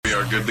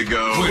are good to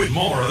go. With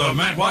more of the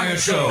Matt Wyatt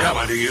Show.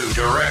 Coming to you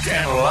direct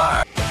and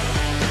live.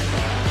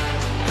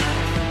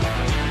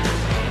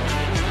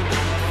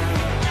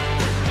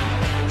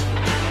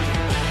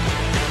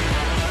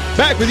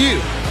 Back with you.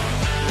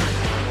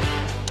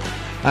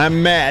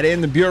 I'm Matt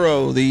in the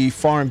Bureau, the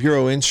Farm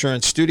Bureau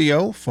Insurance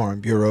Studio. Farm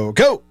Bureau,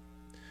 go!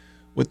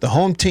 With the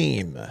home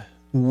team.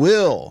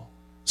 Will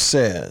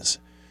says,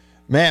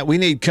 Matt, we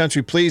need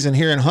country pleasing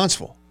here in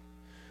Huntsville.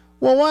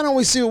 Well, why don't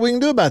we see what we can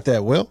do about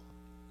that, Will?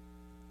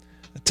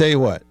 I tell you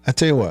what.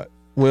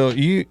 Will,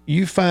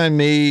 you find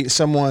me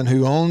someone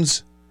who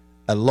owns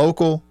a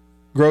local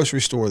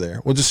grocery store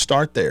there. We'll just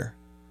start there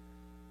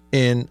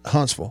in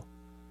Huntsville.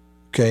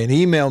 Okay, and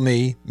email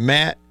me,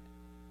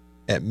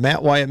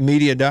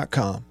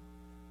 matt@mattwyattmedia.com,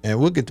 and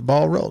we'll get the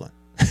ball rolling.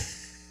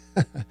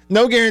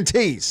 No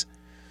guarantees,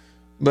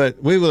 but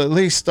we will at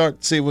least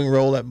start to see if we can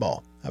roll that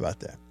ball. How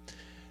about that?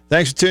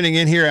 Thanks for tuning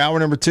in here. Hour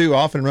number 2,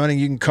 off and running.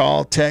 You can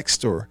call,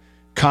 text, or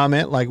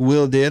comment like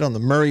Will did on the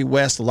Murray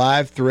West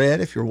live thread.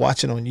 If you're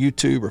watching on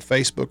YouTube or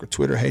Facebook or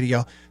Twitter, hey to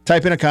y'all,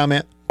 type in a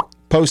comment,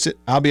 post it.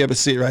 I'll be able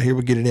to see it right here.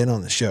 We'll get it in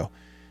on the show.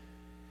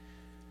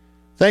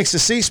 Thanks to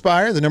C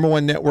Spire, the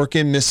 #1 network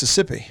in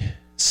Mississippi.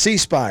 C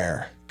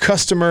Spire,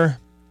 customer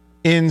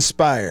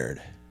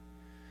inspired.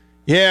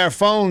 Yeah, our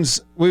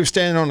phones, we were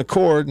standing on the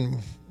cord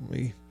and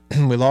we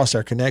lost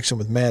our connection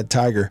with Mad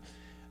Tiger.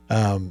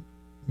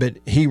 But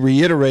he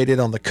reiterated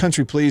on the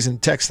country pleasing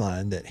text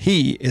line that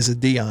he is a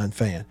Deion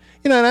fan.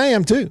 You know, and I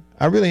am too.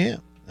 I really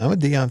am. I'm a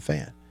Deion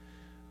fan.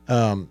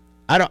 I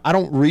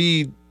don't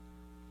read,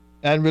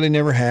 I really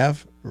never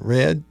have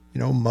read,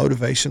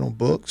 motivational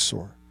books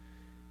or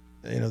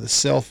the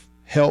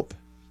self-help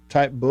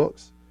type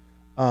books.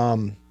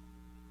 So,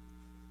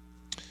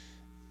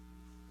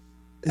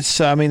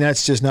 I mean,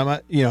 that's just not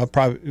my,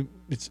 probably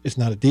it's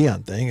not a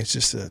Deion thing. It's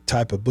just a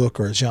type of book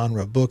or a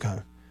genre of book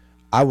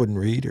I wouldn't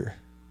read, or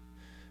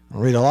I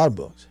don't read a lot of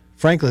books.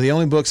 Frankly, the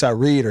only books I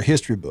read are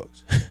history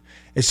books.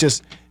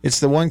 It's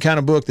the one kind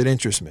of book that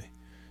interests me.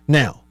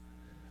 Now,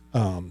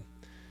 the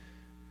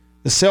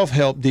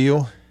self-help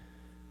deal,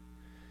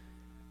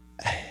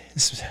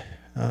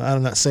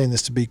 I'm not saying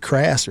this to be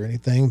crass or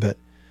anything, but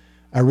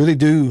I really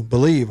do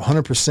believe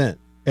 100%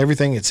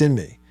 everything that's in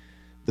me.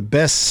 The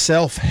best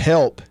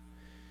self-help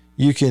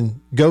you can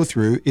go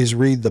through is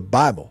read the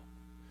Bible.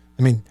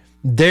 I mean,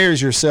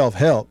 there's your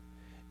self-help,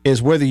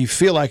 is whether you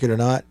feel like it or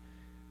not,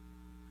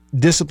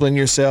 discipline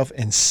yourself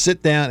and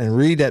sit down and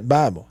read that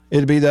Bible.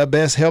 It'll be the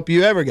best help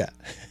you ever got.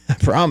 I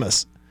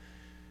promise.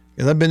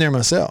 Because I've been there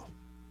myself.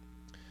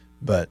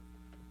 But,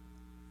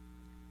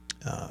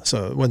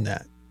 so it wasn't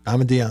that.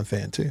 I'm a Deion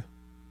fan too.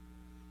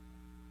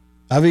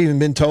 I've even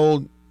been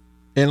told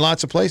in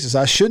lots of places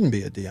I shouldn't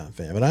be a Deion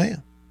fan, but I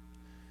am.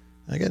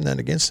 I got nothing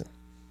against him.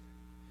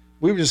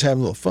 We were just having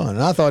a little fun,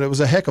 and I thought it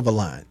was a heck of a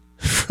line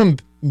from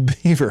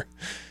Beaver.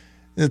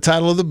 The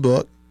title of the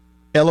book,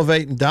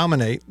 Elevate and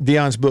Dominate.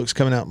 Deion's book's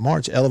coming out in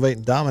March, Elevate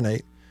and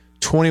Dominate,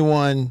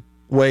 21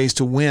 Ways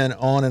to Win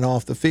on and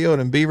off the field.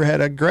 And Beaver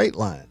had a great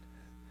line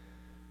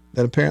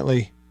that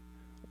apparently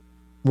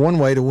one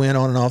way to win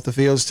on and off the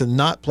field is to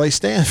not play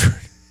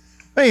Stanford.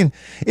 I mean,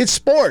 it's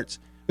sports.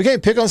 We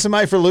can't pick on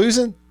somebody for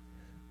losing.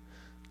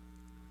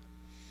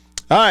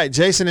 All right,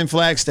 Jason in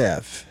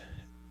Flagstaff,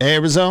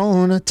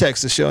 Arizona,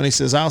 texts the show, and he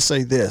says, I'll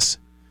say this.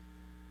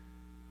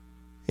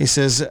 He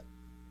says,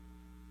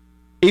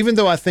 even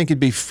though I think it'd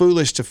be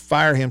foolish to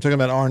fire him, talking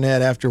about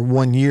Arnett after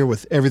 1 year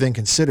with everything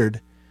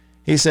considered,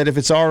 he said if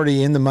it's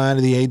already in the mind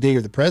of the AD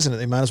or the president,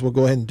 they might as well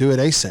go ahead and do it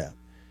ASAP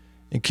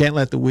and can't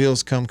let the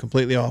wheels come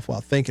completely off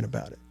while thinking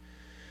about it.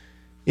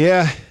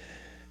 Yeah,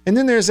 and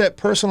then there's that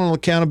personal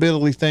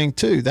accountability thing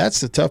too. That's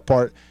the tough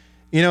part.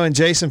 And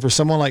Jason, for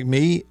someone like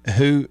me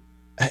who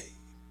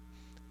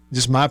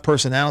just my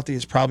personality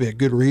is probably a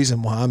good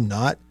reason why I'm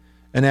not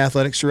an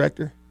athletics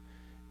director,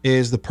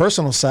 is the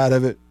personal side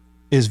of it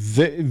is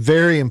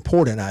very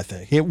important, I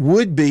think. It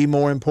would be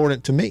more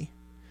important to me.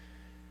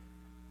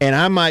 And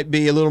I might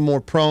be a little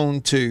more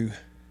prone to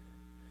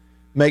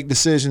make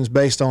decisions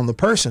based on the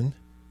person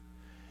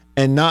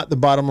and not the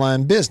bottom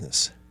line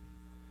business.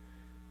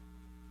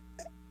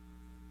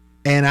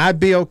 And I'd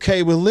be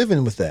okay with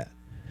living with that.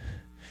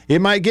 It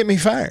might get me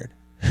fired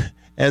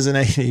as an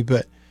AD,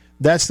 but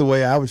that's the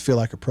way I would feel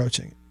like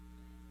approaching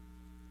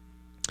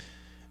it.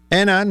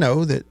 And I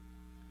know that,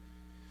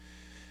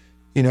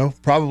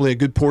 probably a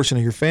good portion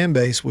of your fan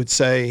base would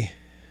say,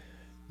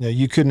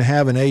 you couldn't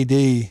have an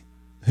AD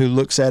who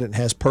looks at it and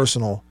has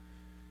personal,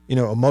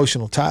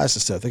 emotional ties to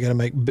stuff. They got to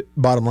make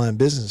bottom line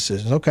business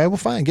decisions. Okay, well,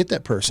 fine, get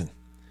that person.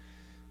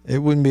 It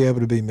wouldn't be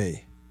able to be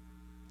me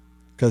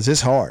because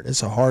it's hard.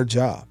 It's a hard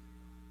job.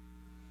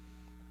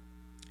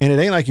 And it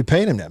ain't like you're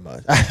paying him that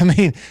much. I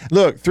mean,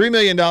 look, $3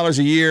 million a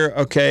year,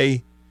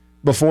 okay,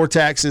 before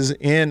taxes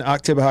in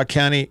Oktibbeha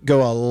County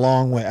go a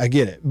long way. I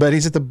get it. But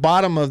he's at the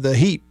bottom of the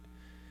heap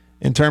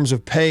in terms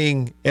of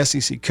paying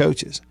SEC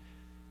coaches.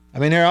 I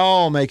mean, they're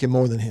all making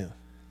more than him.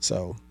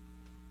 So,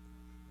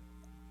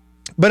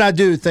 but I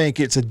do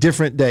think it's a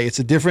different day. It's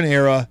a different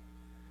era.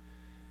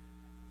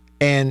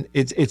 And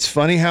it's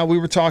funny how we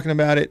were talking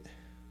about it,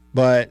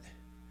 but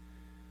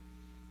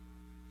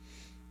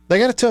they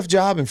got a tough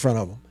job in front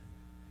of them,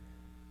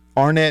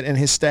 Arnett and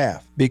his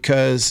staff,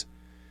 because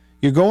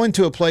you're going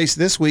to a place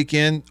this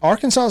weekend.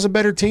 Arkansas is a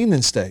better team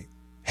than State,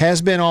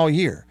 has been all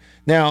year.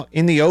 Now,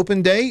 in the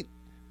open date,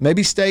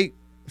 maybe State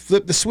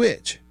flip the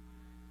switch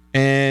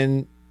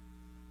and,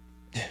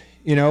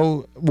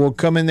 will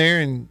come in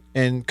there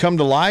and come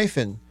to life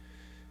and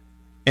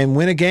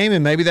win a game,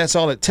 and maybe that's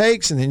all it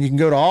takes, and then you can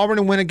go to Auburn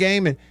and win a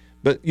game.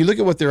 But you look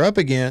at what they're up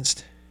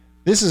against.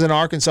 This is an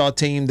Arkansas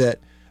team that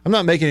I'm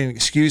not making an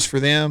excuse for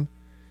them.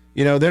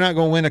 They're not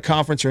going to win a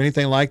conference or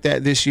anything like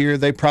that this year.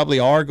 They probably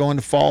are going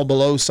to fall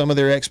below some of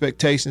their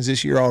expectations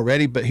this year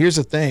already. But here's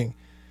the thing.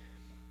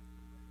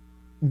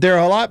 They're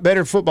a lot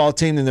better football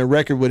team than their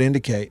record would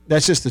indicate.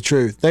 That's just the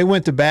truth. They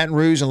went to Baton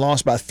Rouge and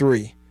lost by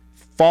 3.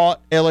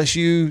 Fought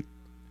LSU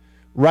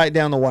right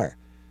down the wire.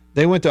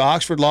 They went to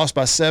Oxford, lost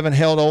by 7,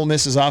 held Ole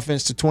Miss's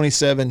offense to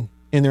 27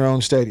 in their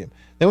own stadium.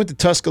 They went to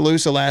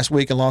Tuscaloosa last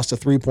week and lost a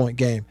 3-point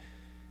game.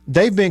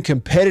 They've been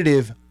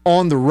competitive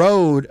on the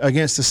road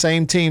against the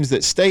same teams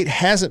that State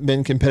hasn't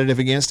been competitive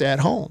against at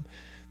home.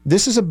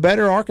 This is a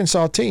better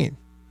Arkansas team.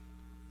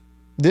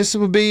 This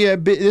would be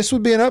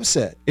an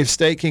upset if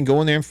State can go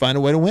in there and find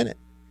a way to win it.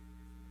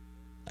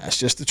 That's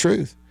just the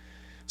truth.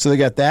 So they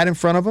got that in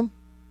front of them.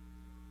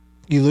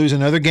 You lose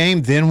another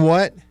game, then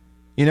what?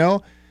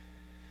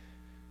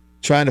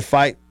 Trying to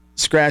fight,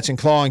 scratch, and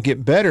claw and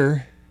get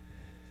better.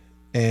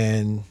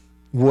 And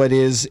what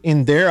is,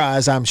 in their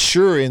eyes, I'm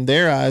sure in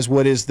their eyes,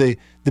 what is the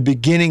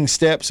beginning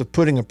steps of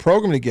putting a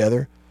program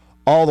together,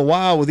 all the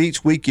while with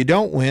each week you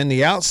don't win,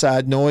 the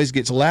outside noise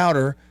gets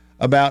louder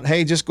about,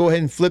 hey, just go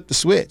ahead and flip the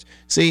switch.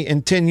 See,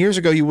 10 years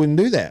ago, you wouldn't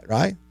do that,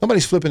 right?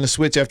 Nobody's flipping the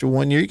switch after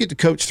 1 year. You get to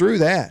coach through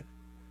that.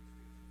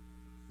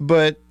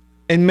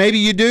 And maybe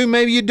you do,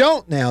 maybe you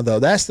don't now, though.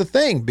 That's the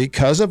thing,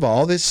 because of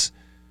all this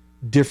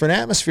different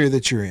atmosphere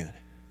that you're in.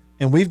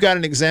 And we've got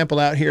an example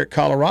out here at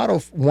Colorado,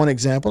 one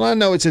example. I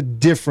know it's a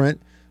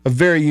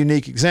very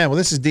unique example.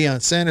 This is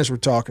Deion Sanders we're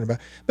talking about.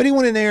 But he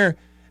went in there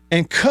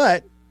and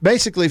cut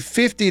basically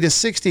 50 to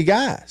 60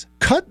 guys.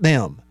 Cut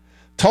them.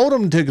 Told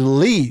them to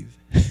leave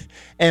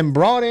and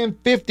brought in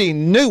 50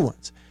 new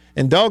ones.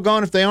 And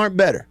doggone if they aren't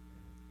better.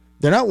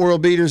 They're not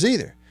world beaters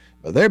either.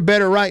 But they're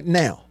better right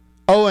now.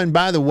 Oh, and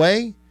by the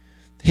way,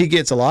 he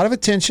gets a lot of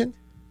attention.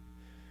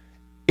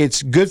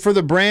 It's good for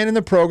the brand and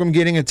the program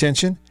getting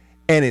attention.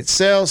 And it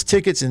sells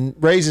tickets and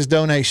raises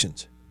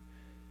donations.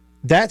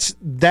 That's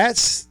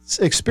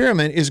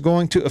experiment is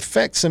going to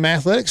affect some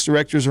athletics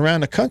directors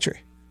around the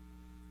country.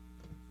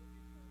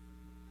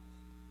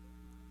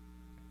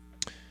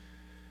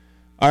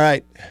 All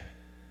right.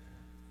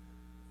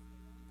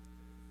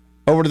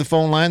 Over to the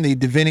phone line, the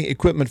Davini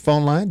Equipment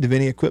phone line.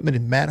 Davini Equipment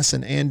in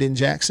Madison and in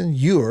Jackson.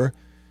 Your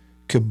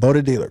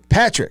Kubota dealer.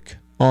 Patrick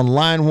on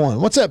line 1.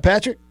 What's up,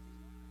 Patrick?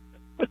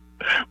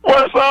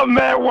 What's up,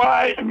 man?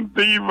 Wyatt and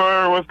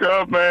Beaver? What's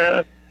up,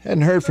 man?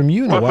 Hadn't heard from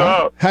you in a while.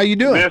 What's up? How you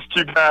doing? Missed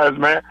you guys,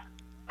 man.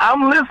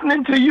 I'm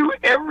listening to you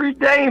every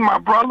day, my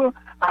brother.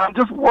 I'm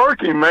just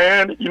working,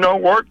 man.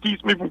 Work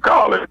keeps me from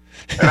calling.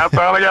 And I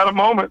finally got a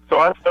moment, so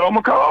I said, I'm going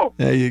to call.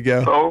 There you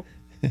go.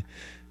 So,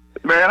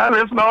 man, I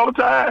listen all the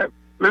time.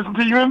 Listen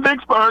to you in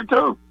Vicksburg,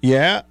 too.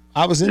 Yeah,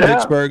 I was in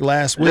Vicksburg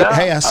last week. Yeah.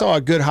 Hey, I saw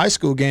a good high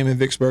school game in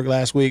Vicksburg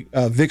last week.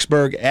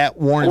 Vicksburg at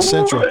Warren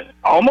Central.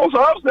 Almost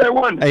upset,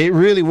 wasn't it? It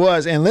really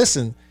was. And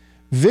listen,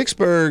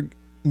 Vicksburg,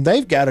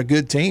 they've got a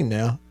good team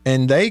now,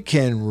 and they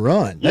can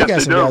run. They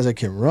got some guys that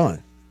can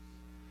run.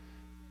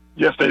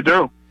 Yes, they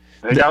do.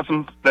 They got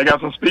some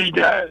speed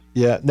guys.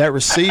 Yeah, that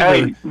receiver.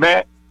 Hey,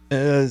 Matt.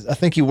 I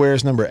think he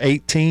wears number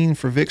 18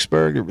 for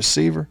Vicksburg, a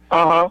receiver.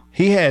 Uh-huh.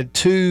 He had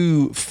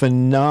 2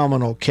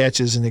 phenomenal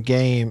catches in the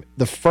game.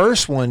 The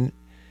first one,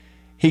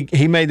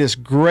 he made this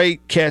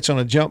great catch on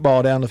a jump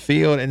ball down the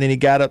field, and then he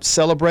got up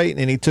celebrating,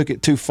 and he took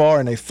it too far,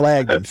 and they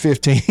flagged him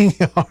 15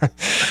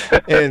 yards.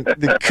 And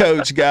the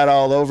coach got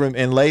all over him.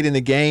 And late in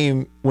the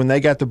game, when they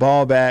got the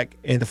ball back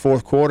in the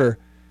fourth quarter,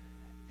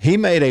 he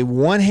made a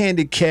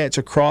one-handed catch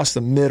across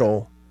the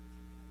middle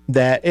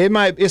that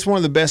it's one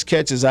of the best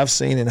catches I've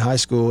seen in high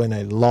school in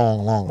a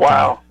long, long time.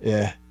 Wow.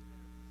 Yeah.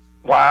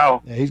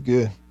 Wow. Yeah, he's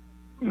good.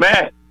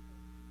 Matt,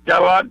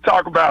 got a lot to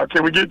talk about.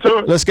 Can we get to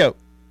it? Let's go.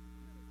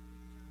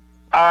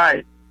 All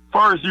right.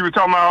 First, you were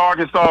talking about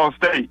Arkansas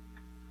State.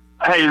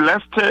 Hey,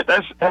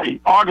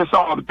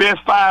 Arkansas, the best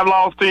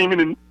 5-loss team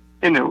in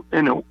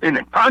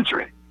the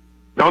country.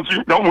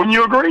 Wouldn't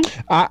you agree?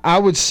 I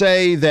would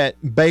say that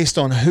based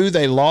on who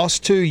they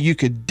lost to, you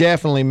could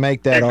definitely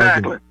make that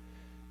argument.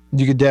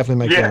 You could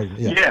definitely make that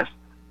argument. Yeah.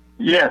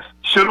 Yes.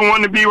 Should have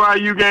won the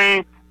BYU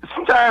game.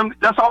 Sometimes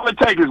that's all it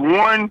takes is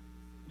one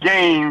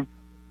game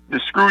to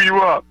screw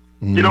you up.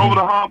 Mm-hmm. Get over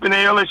the hump in the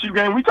LSU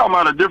game. We talking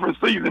about a different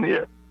season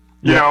here.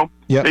 You know,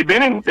 they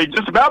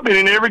just about been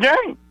in every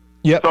game.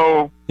 Yep.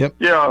 So, yeah.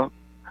 All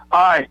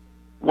right.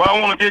 What I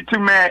want to get to,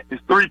 Matt, is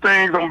 3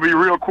 things. I'm going to be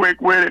real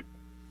quick with it.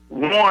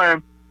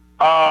 One,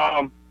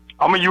 I'm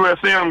a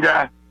USM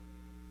guy.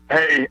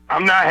 Hey,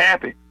 I'm not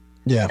happy.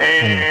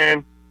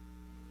 Yeah.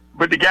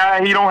 But the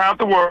guy, he don't have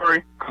to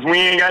worry because we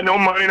ain't got no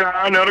money to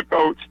hire another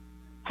coach.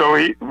 So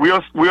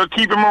we'll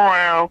keep him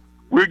around.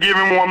 We'll give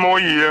him one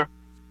more year,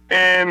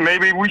 and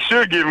maybe we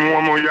should give him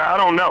one more year. I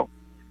don't know.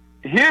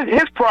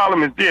 His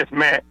problem is this,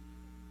 Matt.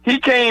 He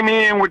came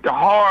in with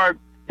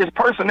his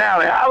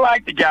personality. I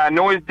like the guy.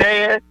 Know his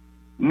dad.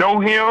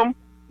 Know him.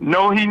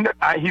 Know he's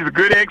a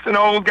good X and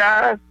O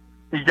guy.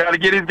 He got to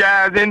get his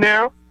guys in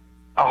there.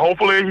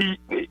 Hopefully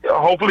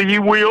he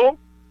will.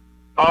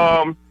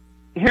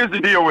 Here's the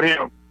deal with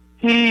him.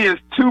 He is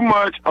too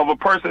much of a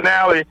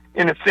personality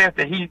in the sense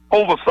that he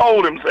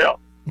oversold himself.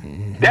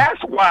 Mm-hmm.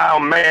 That's why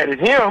I'm mad at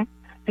him.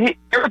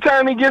 Every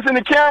time he gets in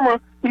the camera,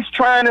 he's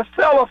trying to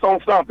sell us on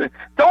something.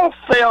 Don't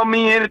sell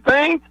me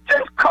anything.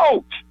 Just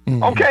coach.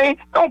 Mm-hmm. Okay?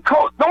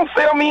 Don't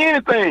sell me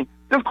anything.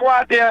 Just go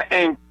out there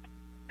and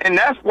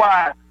that's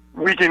why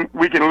we can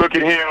look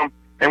at him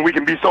and we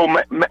can be so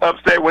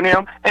upset with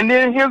him. And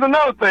then here's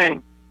another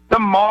thing: the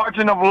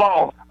margin of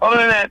loss. Other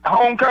than that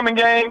homecoming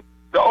game,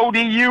 the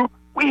ODU,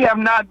 we have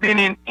not been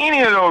in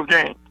any of those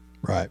games.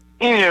 Right.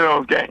 Any of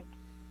those games.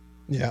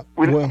 Yeah.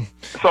 I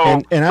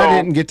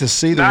didn't get to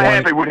see the one. Not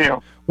happy with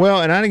him.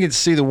 Well, and I didn't get to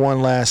see the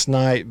one last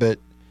night, but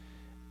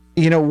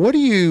what do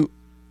you,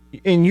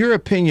 in your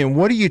opinion,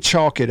 what do you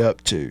chalk it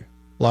up to?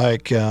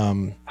 Like,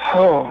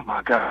 oh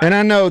my God! And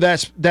I know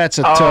that's a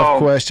tough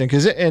question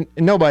because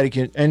nobody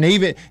can. And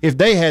even if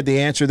they had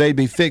the answer, they'd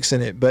be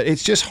fixing it. But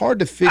it's just hard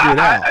to figure it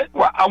out.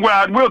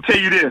 I will tell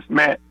you this,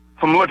 Matt.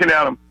 From looking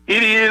at them,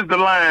 it is the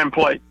line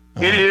play.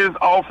 Uh-huh. It is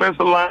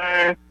offensive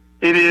line.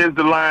 It is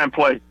the line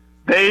play.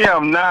 They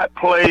have not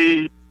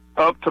played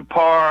up to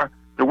par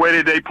the way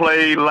that they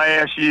played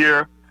last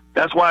year.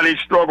 That's why they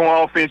struggle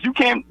on offense. You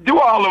can't do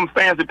all them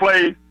fancy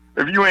plays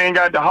if you ain't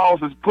got the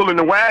horses pulling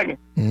the wagon.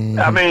 Mm-hmm.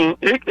 I mean,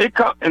 it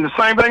comes, and the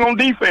same thing on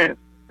defense.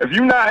 If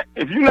you're not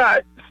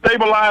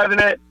stabilizing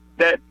that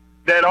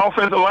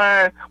offensive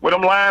line where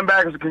them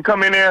linebackers can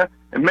come in there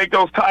and make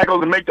those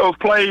tackles and make those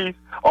plays,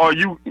 or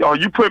you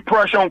put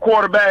pressure on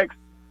quarterbacks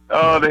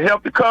to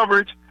help the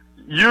coverage,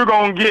 you're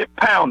gonna get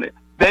pounded.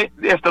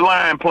 It's the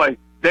line play.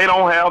 They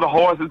don't have the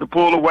horses to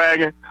pull the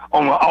wagon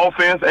on the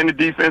offense and the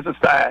defensive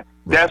side.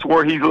 That's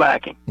where he's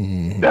lacking.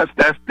 Mm-hmm.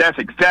 That's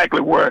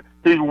exactly where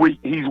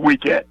he's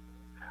weak at.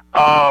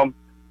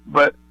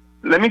 But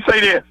let me say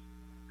this,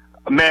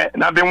 Matt,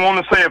 and I've been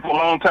wanting to say it for a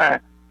long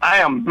time. I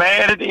am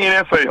mad at the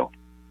NFL.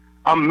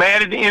 I'm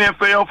mad at the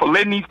NFL for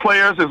letting these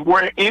players just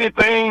wear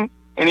anything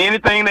and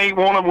anything they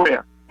want to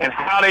wear and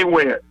how they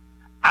wear it.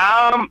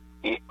 I'm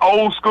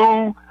old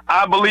school.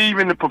 I believe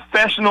in the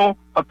professional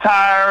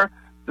attire.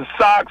 The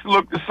socks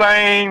look the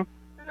same,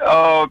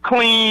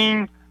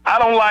 clean. I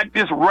don't like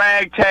this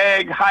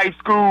ragtag high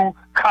school,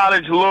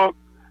 college look.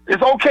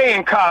 It's okay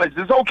in college.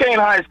 It's okay in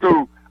high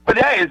school. But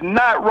that is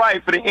not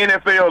right for the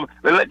NFL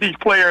to let these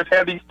players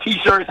have these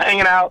T-shirts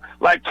hanging out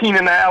like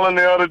Keenan Allen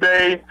the other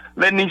day,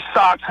 letting these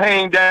socks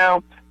hang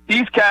down.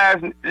 These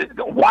guys,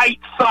 white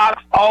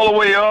socks all the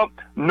way up,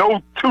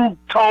 no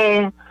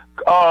two-tone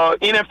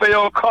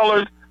NFL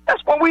colors.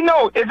 That's what we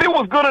know. If it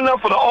was good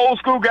enough for the old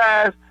school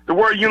guys to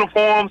wear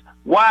uniforms,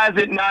 why is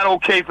it not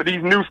okay for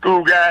these new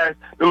school guys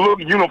to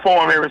look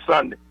uniform every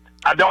Sunday?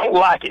 I don't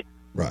like it.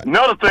 Right.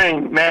 Another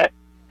thing, Matt,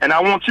 and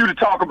I want you to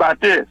talk about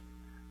this.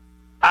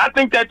 I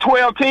think that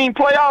 12-team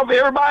playoff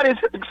everybody's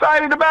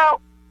excited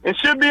about and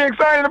should be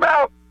excited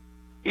about,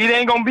 it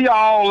ain't going to be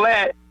all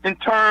that in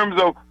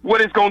terms of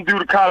what it's going to do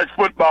to college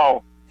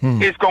football.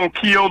 It's going to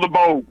kill the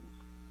Bowls.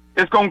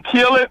 It's going to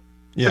kill it.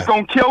 Yeah. It's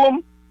going to kill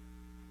them.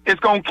 It's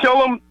going to kill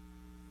them.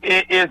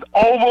 It is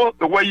over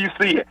the way you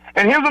see it.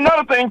 And here's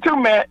another thing, too,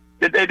 Matt,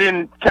 that they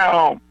didn't count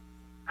on.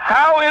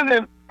 How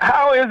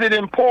is it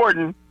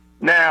important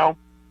now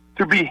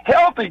to be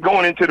healthy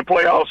going into the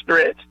playoff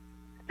stretch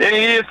than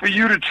it is for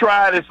you to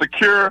try to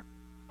secure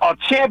a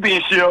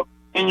championship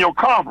in your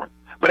conference?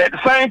 But at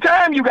the same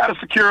time, you got to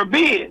secure a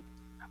bid.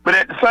 But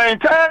at the same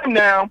time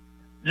now,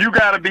 you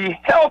got to be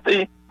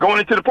healthy going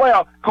into the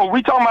playoffs. Because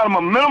we talking about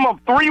a minimum of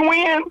 3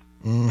 wins,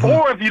 mm-hmm.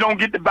 4 if you don't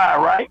get the bye,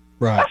 right?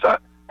 Right.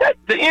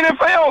 The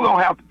NFL don't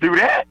have to do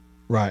that.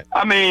 Right.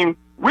 I mean,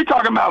 we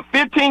talking about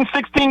 15,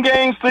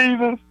 16-game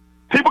seasons.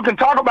 People can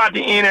talk about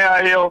the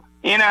NIL.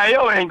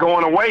 NIL ain't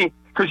going away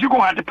because you're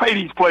going to have to pay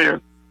these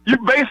players. You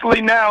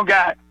basically now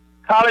got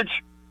college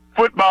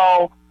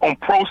football on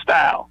pro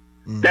style.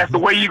 Mm-hmm. That's the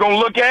way you're going to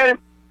look at it.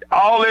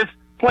 All this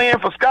playing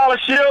for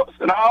scholarships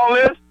and all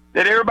this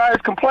that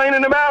everybody's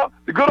complaining about,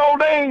 the good old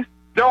days,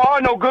 there are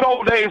no good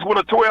old days with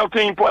a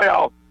 12-team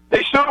playoff.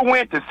 They should have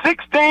went to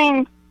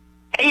 16,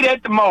 8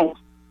 at the most.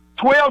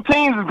 12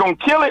 teams is going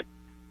to kill it.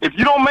 If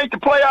you don't make the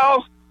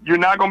playoffs, you're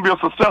not going to be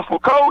a successful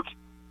coach.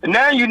 And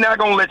now you're not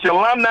going to let your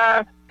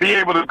alumni be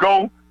able to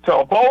go to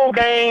a bowl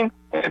game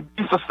and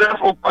be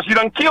successful because you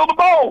done killed the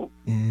bowl.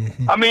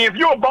 Mm-hmm. I mean, if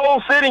you're a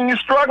bowl city and you're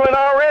struggling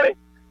already,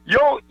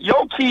 your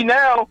key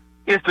now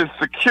is to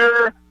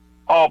secure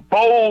a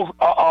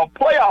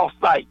playoff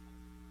site.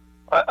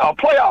 A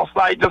playoff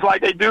site just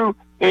like they do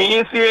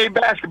in NCAA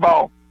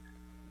basketball.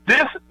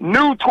 This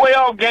new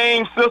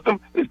 12-game system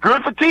is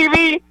good for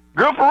TV,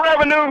 good for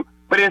revenue,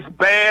 but it's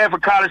bad for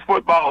college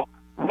football.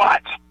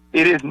 Watch.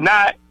 It is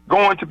not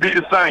going to be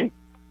the same.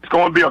 It's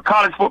going to be a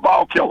college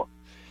football killer.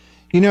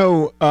 You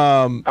know,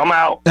 I'm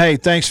out. Hey,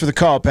 thanks for the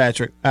call,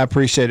 Patrick. I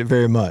appreciate it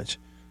very much.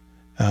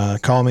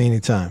 Call me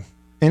anytime.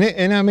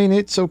 And I mean,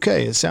 it's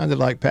okay. It sounded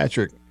like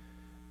Patrick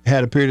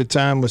had a period of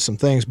time with some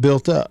things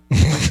built up.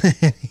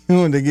 He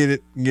wanted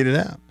to get it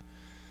out.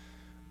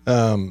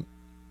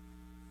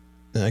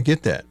 I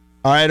get that.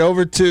 All right,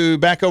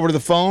 back over to the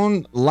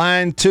phone.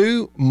 Line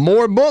 2,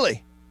 More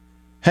Bully.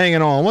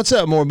 Hanging on. What's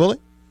up, More Bully?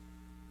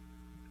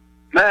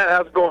 Matt,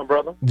 how's it going,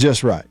 brother?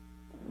 Just right.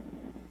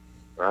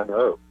 I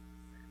know.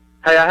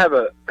 Hey, I have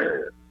a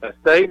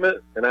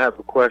statement and I have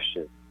a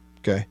question.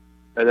 Okay.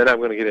 And then I'm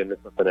going to get into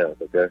something else,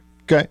 okay?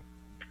 Okay.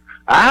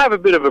 I have a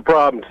bit of a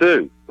problem,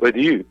 too, with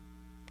you.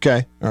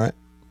 Okay. All right.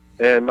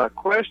 And my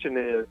question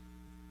is,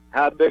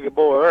 how big a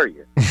boy are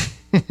you?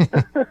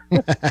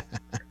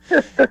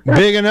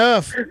 Big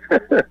enough.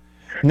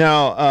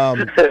 No,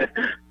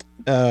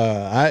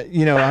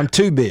 I'm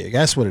too big.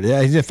 That's what it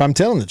is. If I'm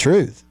telling the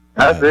truth.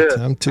 That's it.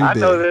 I'm too big. I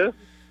know this.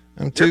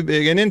 I'm too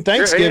big. And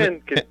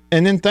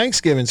then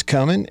Thanksgiving's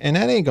coming, and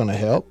that ain't going to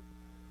help.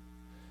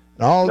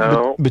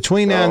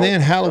 Between now and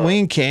then,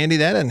 Halloween candy,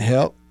 that doesn't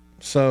help.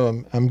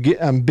 So I'm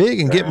big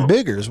and getting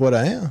bigger is what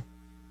I am.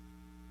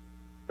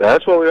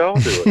 That's what we all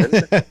do,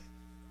 isn't it?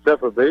 Except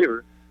for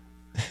Beaver.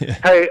 Yeah.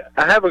 Hey,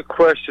 I have a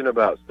question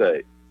about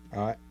state.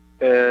 All right.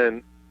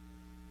 And,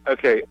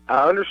 okay,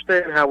 I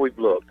understand how we've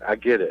looked. I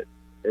get it.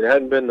 It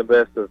hadn't been the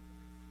best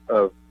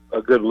of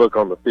a good look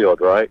on the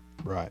field, right?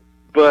 Right.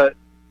 But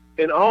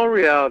in all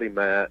reality,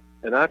 Matt,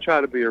 and I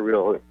try to be a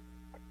realist,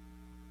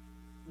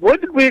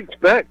 what did we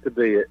expect to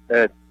be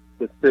at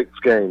the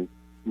 6-game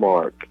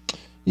mark?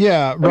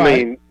 Yeah, right. I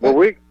mean, were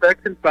we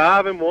expecting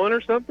 5-1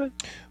 or something?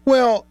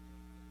 Well,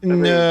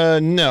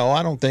 no,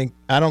 I don't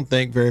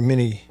think very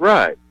many.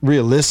 Right.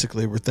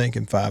 Realistically, we're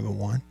thinking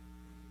 5-1.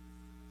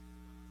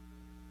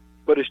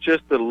 But it's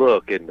just the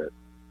look, isn't it?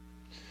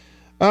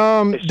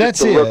 It's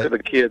just the look of the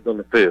kids on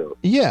the field.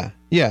 Yeah.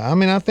 I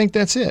mean, I think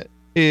that's it.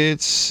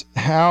 It's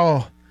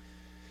how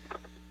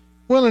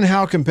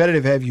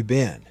competitive have you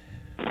been,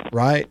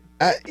 right?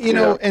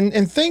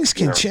 And things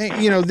can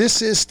change.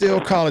 This is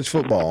still college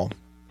football.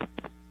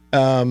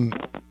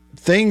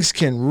 Things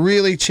can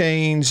really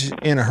change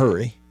in a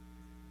hurry,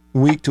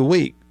 week to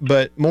week.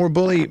 But More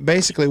Bully,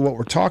 basically what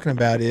we're talking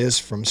about is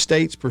from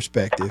State's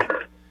perspective,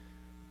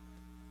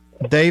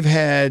 they've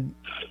had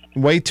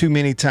way too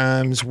many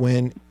times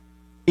when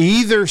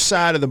either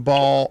side of the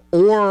ball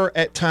or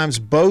at times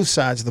both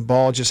sides of the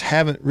ball just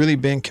haven't really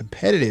been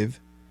competitive.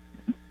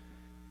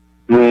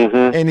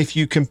 Mm-hmm. And if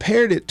you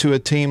compared it to a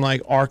team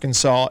like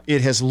Arkansas,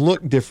 it has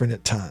looked different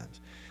at times.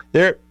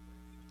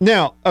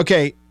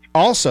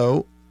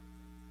 Also,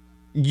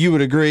 you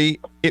would agree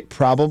it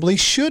probably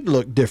should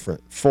look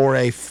different for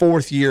a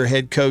fourth-year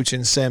head coach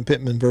in Sam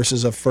Pittman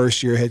versus a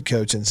first-year head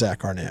coach in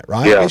Zach Arnett,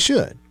 right? Yeah. It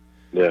should.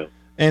 Yeah.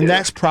 And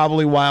that's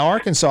probably why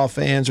Arkansas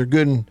fans are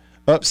good and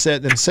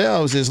upset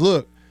themselves is,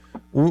 look,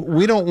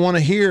 we don't want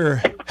to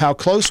hear how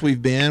close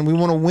we've been. We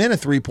want to win a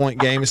 3-point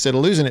game instead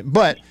of losing it.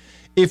 But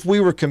if we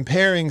were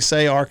comparing,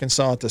 say,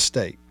 Arkansas to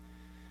State,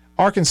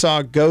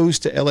 Arkansas goes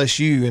to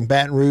LSU in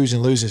Baton Rouge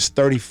and loses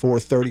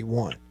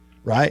 34-31,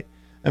 right?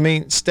 I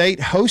mean, State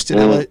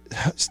hosted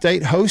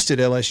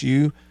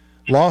LSU,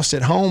 lost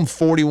at home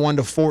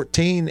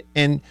 41-14,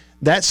 and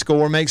that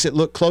score makes it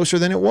look closer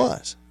than it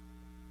was.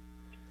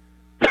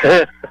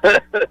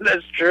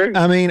 That's true.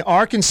 I mean,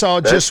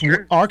 Arkansas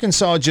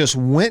just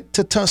went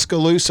to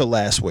Tuscaloosa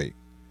last week,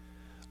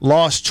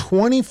 lost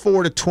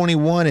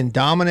 24-21 and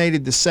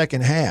dominated the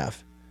second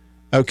half.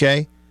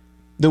 Okay,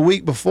 the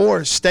week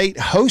before, State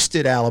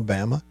hosted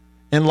Alabama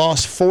and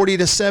lost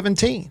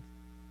 40-17.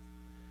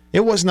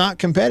 It was not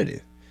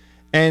competitive,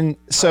 and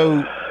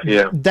so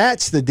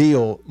that's the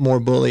deal. More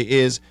Bully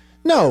is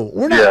no,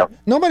 we're not. Yeah.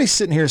 Nobody's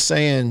sitting here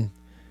saying,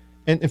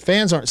 and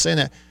fans aren't saying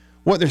that.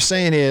 What they're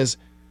saying is,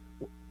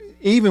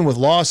 even with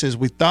losses,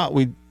 we thought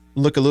we'd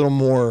look a little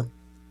more,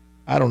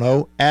 I don't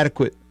know,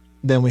 adequate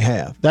than we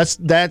have. That's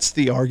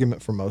the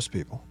argument for most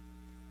people.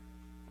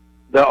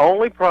 The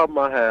only problem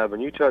I have,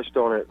 and you touched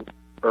on it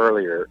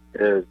earlier,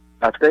 is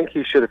I think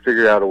he should have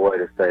figured out a way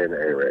to stay in the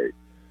A rate.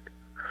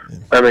 Yeah.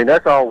 I mean,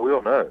 that's all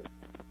we'll know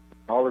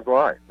all his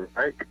life,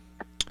 right?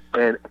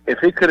 And if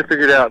he could have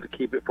figured out to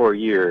keep it for a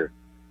year,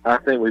 I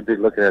think we'd be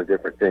looking at a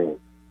different team.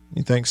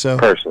 You think so?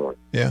 Personally.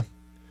 Yeah.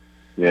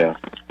 Yeah.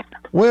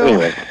 Well,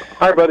 anyway.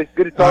 All right, buddy.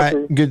 Good to talk to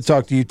you. Good to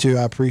talk to you, too.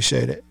 I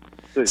appreciate it.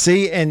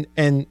 See,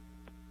 and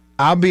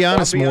I'll be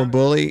honest, More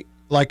Bully,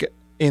 like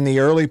in the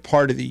early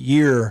part of the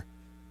year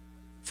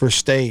for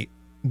State,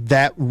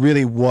 that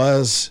really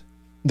was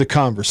the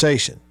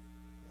conversation,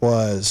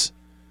 was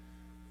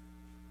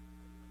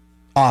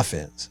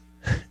offense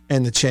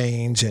and the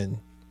change and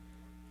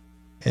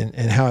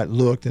how it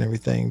looked and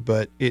everything.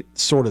 But it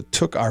sort of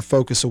took our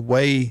focus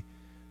away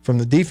from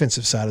the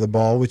defensive side of the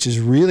ball, which is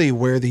really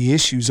where the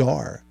issues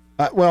are.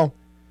 Well,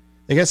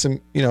 they got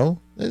some,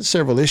 there's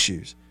several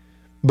issues.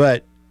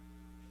 But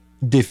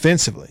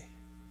defensively,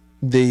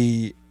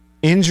 the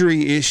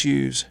injury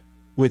issues,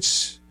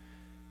 which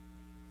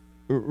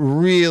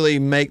really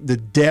make the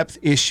depth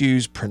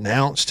issues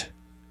pronounced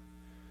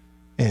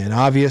and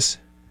obvious.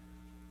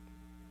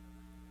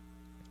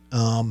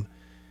 You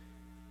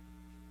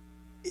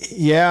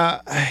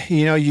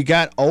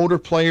got older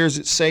players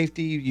at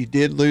safety. You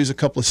did lose a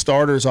couple of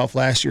starters off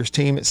last year's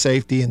team at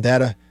safety, and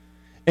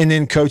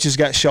then coaches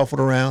got shuffled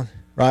around,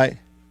 right?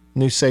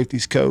 New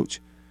safeties coach.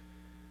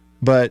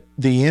 But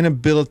the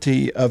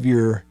inability of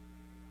your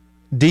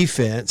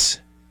defense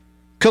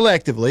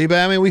collectively, but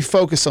I mean, we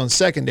focus on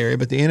secondary,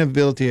 but the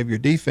inability of your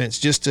defense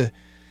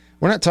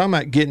we're not talking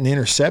about getting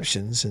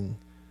interceptions and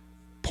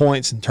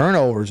points and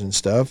turnovers and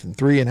stuff and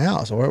 3 and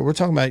outs. We're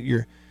talking about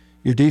your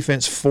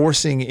defense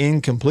forcing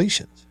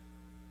incompletions.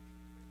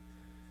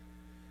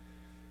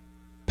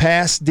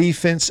 Pass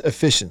defense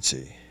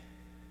efficiency.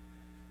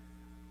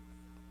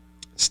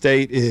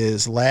 State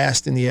is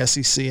last in the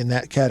SEC in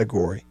that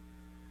category.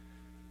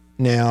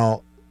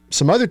 Now,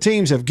 some other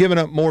teams have given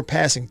up more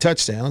passing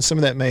touchdowns. Some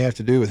of that may have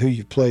to do with who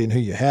you've played and who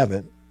you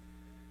haven't.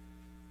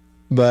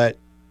 But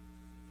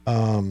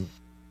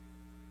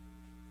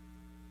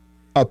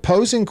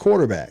opposing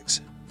quarterbacks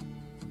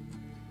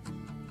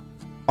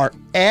are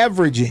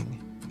averaging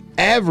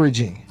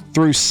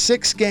through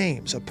 6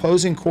 games,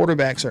 opposing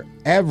quarterbacks are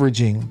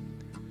averaging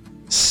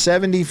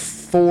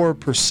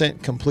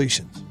 74%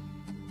 completions.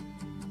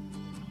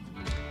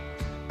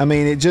 I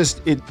mean,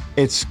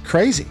 it's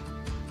crazy.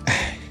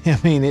 I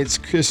mean, it's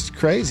just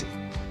crazy.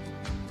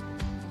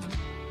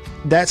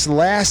 That's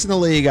last in the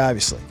league,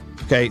 obviously.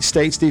 Okay,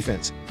 State's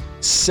defense.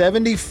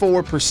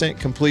 74%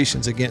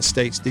 completions against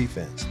State's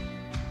defense.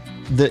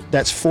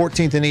 That's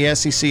 14th in the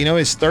SEC. You know,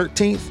 it's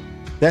 13th.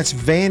 That's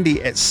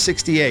Vandy at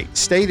 68.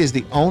 State is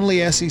the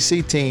only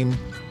SEC team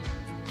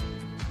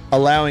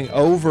allowing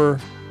over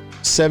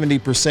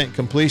 70%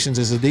 completions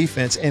as a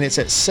defense, and it's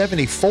at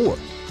 74.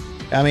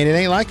 I mean, it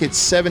ain't like it's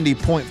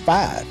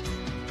 70.5.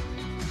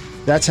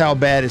 That's how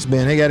bad it's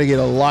been. They got to get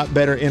a lot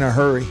better in a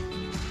hurry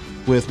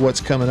with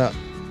what's coming up.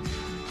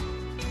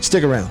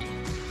 Stick around.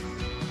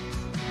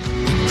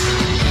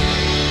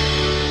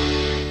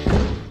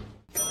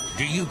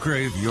 Do you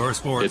crave your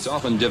sports? It's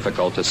often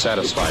difficult to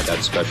satisfy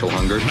that special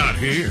hunger. Not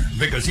here,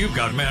 because you've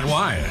got man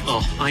Wyatt.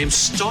 Oh, I am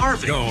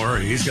starving. Don't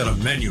worry, he's got a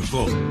menu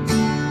full.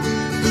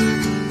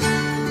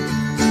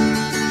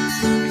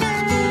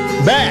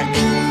 Back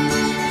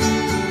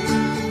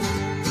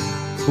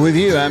with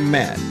you, I'm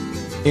Matt.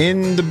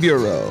 In the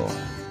Bureau,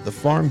 the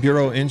Farm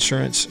Bureau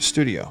Insurance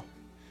Studio.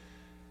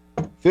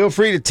 Feel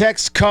free to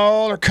text,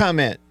 call, or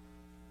comment.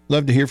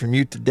 Love to hear from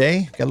you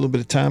today. Got a little bit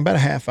of time, about a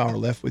half hour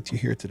left with you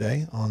here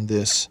today on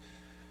this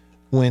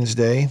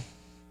Wednesday.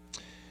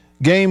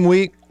 Game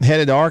week,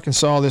 headed to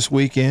Arkansas this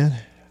weekend.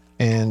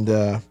 And,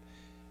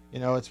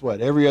 it's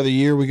every other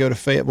year we go to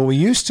Fayette. But we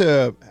used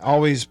to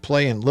always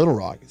play in Little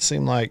Rock. It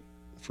seemed like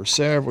for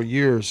several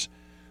years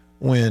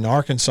when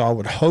Arkansas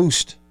would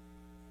host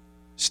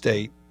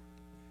State,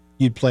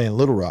 you'd play in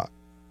Little Rock.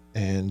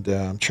 And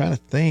I'm trying to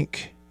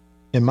think.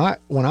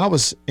 When I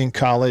was in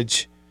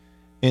college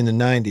in the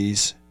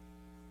 90s,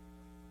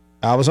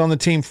 I was on the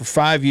team for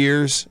 5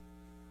 years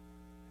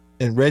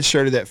and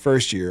redshirted that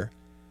first year,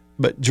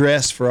 but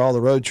dressed for all the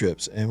road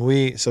trips.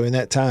 And so in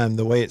that time,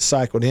 the way it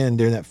cycled in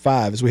during that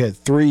 5 is we had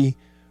 3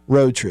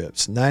 road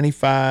trips,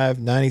 95,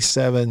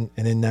 97,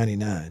 and then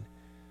 99.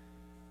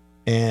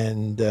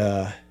 And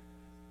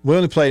we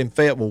only played in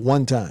Fayetteville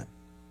one time.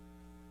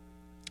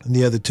 And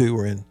the other 2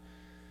 were in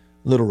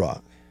Little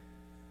Rock.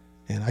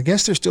 And I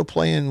guess they're still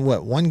playing,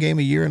 one game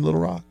a year in Little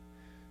Rock?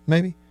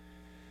 Maybe?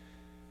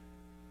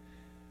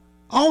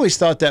 I always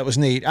thought that was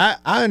neat. I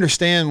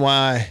understand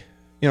why,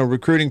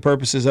 recruiting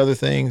purposes, other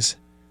things,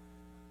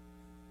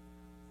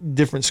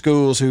 different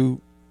schools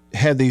who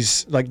had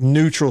these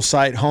neutral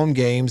site home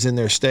games in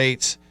their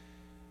states.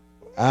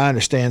 I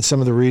understand some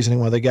of the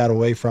reasoning why they got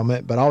away from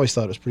it, but I always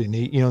thought it was pretty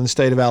neat. In the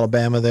state of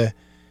Alabama,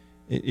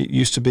 it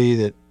used to be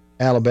that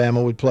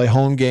Alabama would play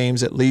home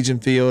games at Legion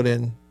Field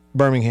in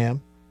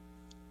Birmingham.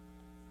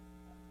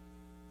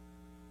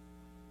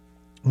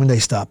 When they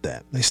stopped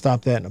that. They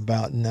stopped that in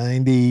about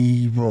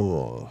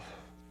 95,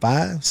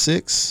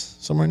 6,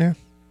 somewhere in there.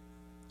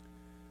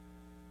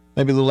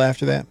 Maybe a little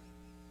after that.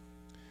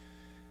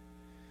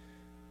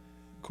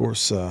 Of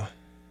course, I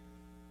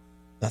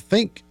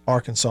think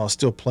Arkansas is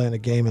still playing a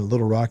game in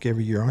Little Rock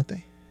every year, aren't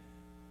they?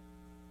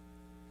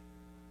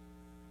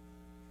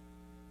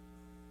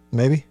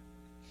 Maybe.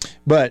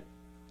 But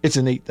it's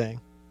a neat thing.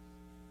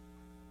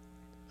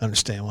 I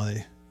understand why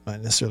they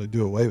might necessarily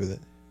do away with it.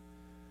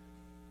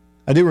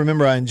 I do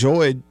remember I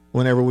enjoyed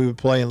whenever we would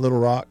play in Little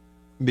Rock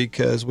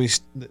because we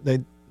stay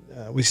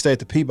at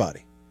the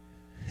Peabody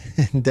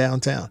in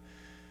downtown.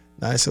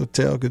 Nice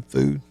hotel, good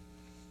food.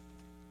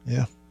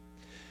 Yeah.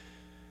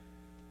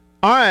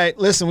 All right,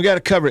 listen, we got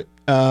to cover it.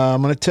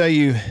 I'm going to tell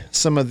you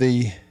some of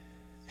the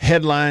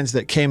headlines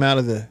that came out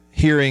of the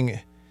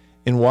hearing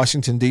in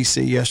Washington,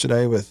 D.C.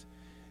 yesterday with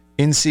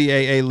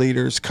NCAA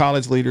leaders,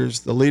 college leaders,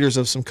 the leaders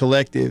of some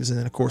collectives, and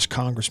then, of course,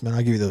 congressmen.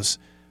 I'll give you those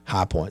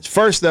high points.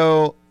 First,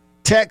 though,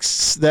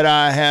 texts that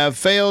I have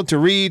failed to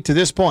read to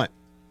this point.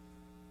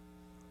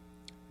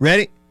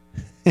 Ready?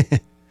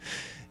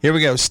 Here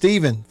we go.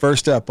 Steven,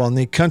 first up on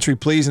the Country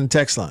Pleasing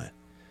text line.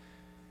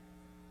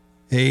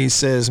 He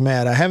says,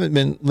 Matt, I haven't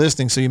been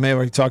listening, so you may have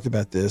already talked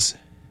about this.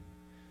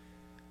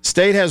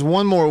 State has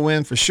one more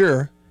win for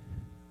sure.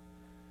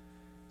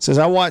 Says,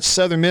 I watched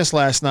Southern Miss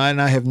last night,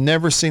 and I have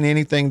never seen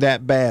anything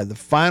that bad. The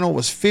final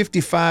was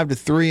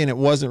 55-3, and it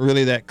wasn't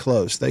really that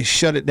close. They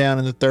shut it down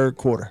in the third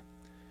quarter.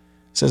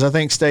 Says, I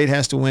think State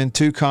has to win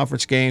 2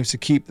 conference games to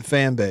keep the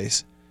fan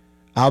base.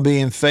 I'll be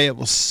in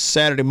Fayetteville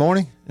Saturday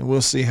morning, and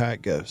we'll see how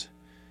it goes.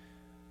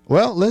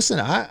 Well, listen,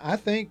 I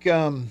think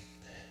how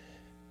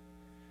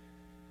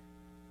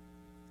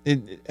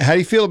do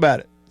you feel about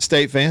it,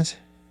 State fans?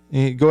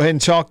 You go ahead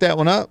and chalk that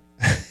one up.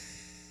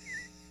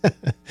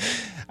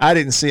 I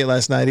didn't see it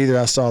last night either.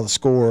 I saw the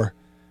score,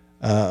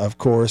 of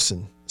course,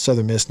 and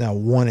Southern Miss now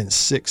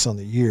 1-6 on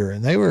the year,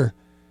 and they were,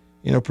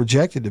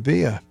 projected to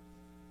be a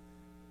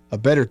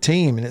better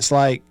team. And it's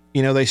like,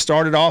 they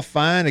started off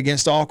fine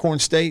against Alcorn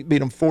State, beat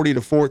them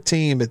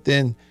 40-14, but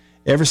then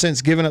ever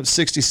since giving up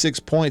 66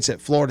 points at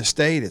Florida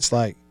State, it's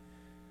like,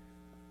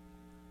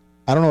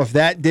 I don't know if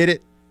that did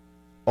it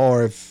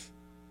or if,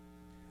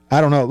 I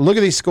don't know. Look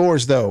at these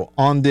scores, though,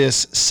 on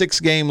this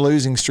 6-game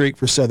losing streak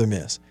for Southern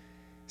Miss.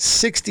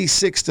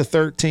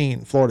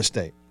 66-13, Florida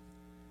State.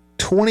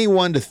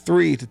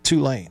 21-3 to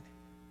Tulane.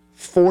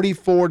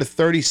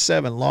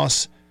 44-37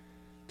 loss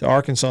to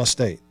Arkansas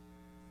State.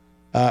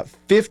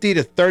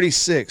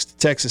 50-36 to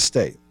Texas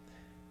State.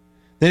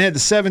 Then had the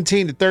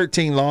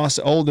 17-13 loss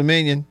to Old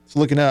Dominion. It's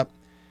looking up,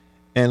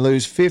 and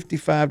lose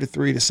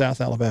 55-3 to South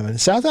Alabama.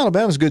 And South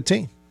Alabama's a good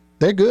team.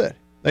 They're good.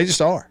 They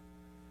just are.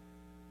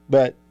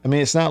 But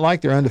it's not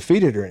like they're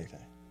undefeated or anything.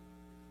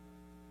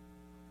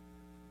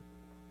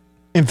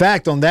 In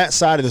fact, on that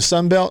side of the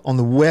Sun Belt, on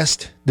the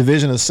West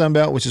Division of the Sun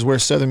Belt, which is where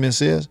Southern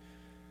Miss is,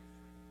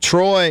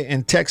 Troy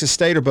and Texas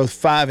State are both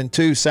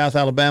 5-2. South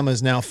Alabama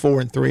is now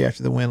 4-3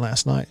 after the win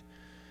last night.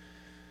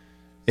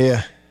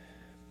 Yeah.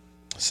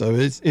 So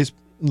it's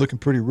looking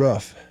pretty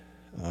rough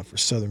for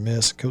Southern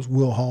Miss. Coach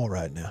Will Hall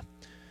right now.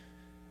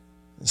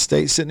 The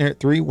State's sitting there at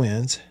 3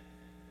 wins.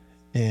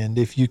 And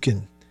if you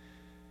got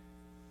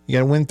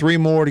to win 3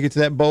 more to get to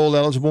that bowl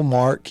eligible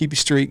mark, keep your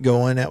streak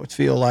going. That would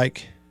feel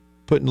like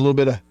putting a little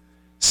bit of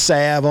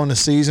salve on the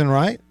season,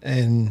 right?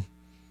 And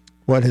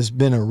what has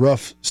been a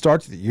rough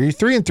start to the year.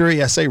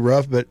 3-3, I say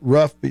rough, but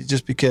rough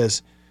just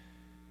because,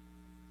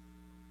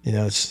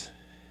 it's,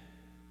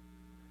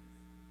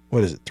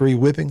 what is it, 3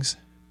 whippings?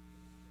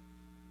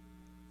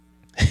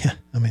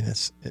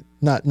 It's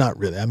not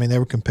really. They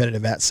were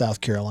competitive at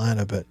South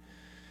Carolina, but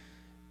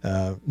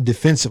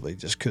defensively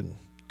just couldn't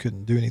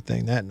do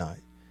anything that night.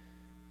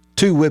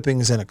 2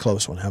 whippings and a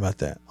close one. How about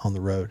that on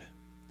the road?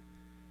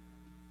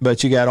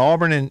 But you got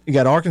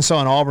Arkansas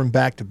and Auburn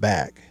back to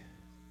back,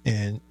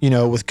 and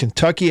with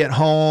Kentucky at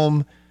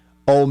home,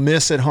 Ole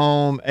Miss at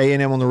home,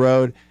 A&M on the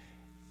road.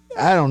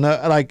 I don't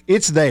know. Like,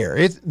 it's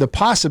there. The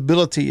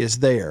possibility is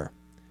there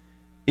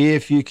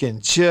if you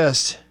can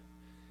just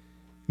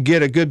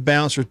get a good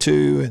bounce or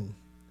two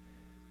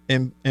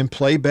and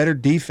play better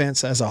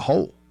defense as a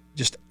whole,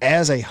 just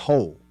as a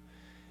whole.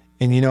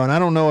 And and I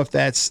don't know if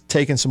that's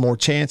taking some more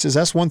chances.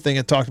 That's one thing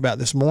I talked about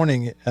this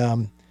morning.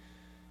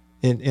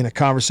 In a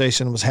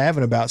conversation I was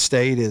having about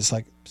State is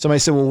like somebody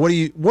said, well,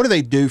 what do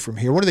they do from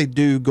here? What do they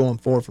do going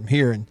forward from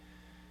here? And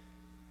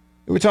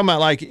we're talking about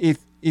like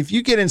if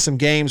you get in some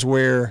games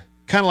where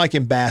kind of like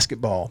in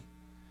basketball,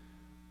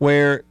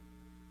 where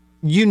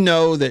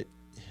that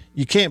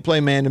you can't play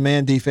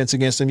man-to-man defense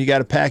against them. You got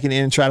to pack it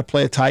in and try to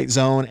play a tight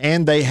zone,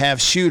 and they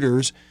have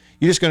shooters.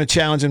 You're just going to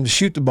challenge them to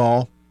shoot the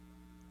ball,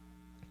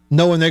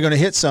 knowing they're going to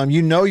hit some.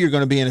 You're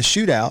going to be in a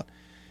shootout.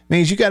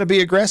 Means you got to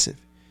be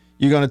aggressive.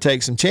 You're going to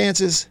take some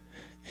chances.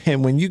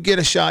 And when you get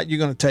a shot, you're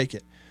going to take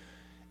it.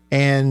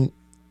 And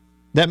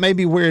that may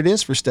be where it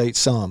is for State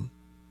some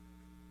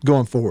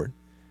going forward.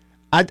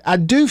 I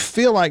do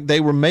feel like they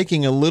were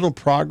making a little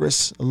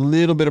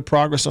bit of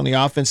progress on the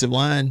offensive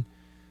line.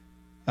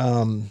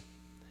 You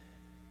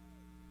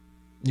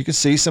can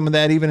see some of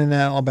that even in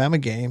that Alabama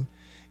game.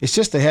 It's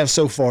just they have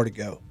so far to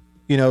go.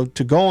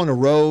 To go on the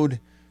road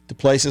to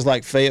places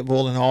like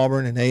Fayetteville and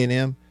Auburn and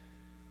A&M,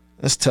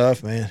 that's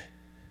tough, man.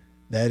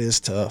 That is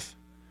tough.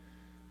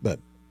 But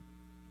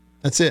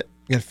that's it.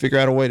 You got to figure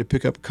out a way to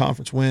pick up a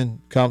conference win,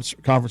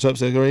 conference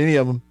upset, or any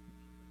of them.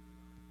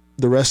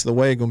 The rest of the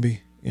way are going to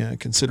be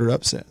considered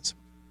upsets.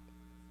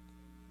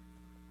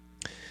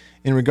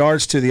 In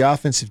regards to the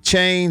offensive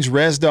change,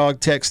 ResDog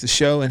texted the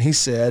show, and he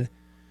said,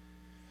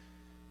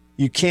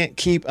 you can't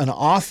keep an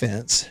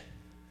offense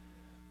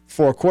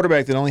for a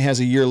quarterback that only has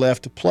a year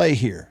left to play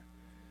here.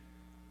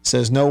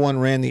 Says no one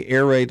ran the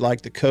air raid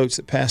like the coach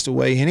that passed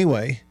away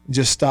anyway.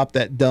 Just stop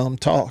that dumb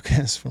talk.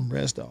 That's from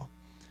ResDog.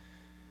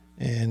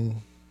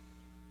 And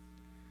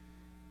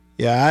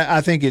yeah,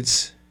 I think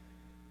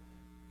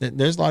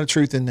there's a lot of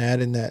truth in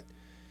that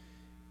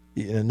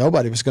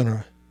nobody was going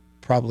to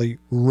probably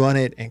run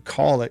it and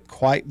call it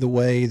quite the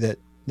way that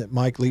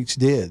Mike Leach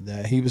did.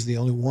 He was the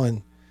only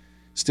one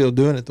still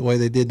doing it the way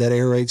they did that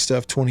air raid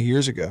stuff 20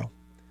 years ago.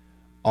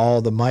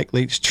 All the Mike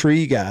Leach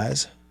tree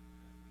guys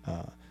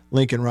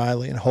Lincoln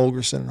Riley and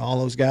Holgerson and all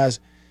those guys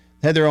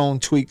had their own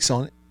tweaks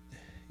on it,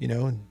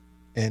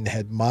 and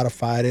had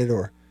modified it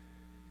or,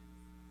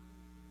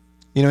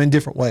 in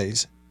different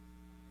ways.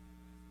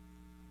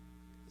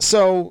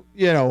 So,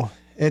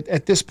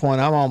 at this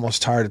point, I'm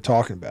almost tired of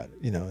talking about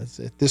it.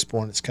 At this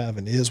point, it's kind of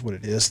an is what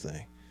it is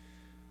thing.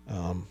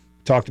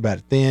 Talked about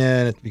it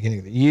then at the beginning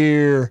of the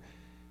year.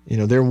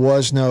 There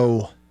was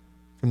no,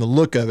 from the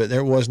look of it,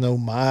 there was no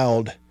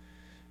mild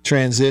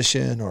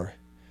transition or,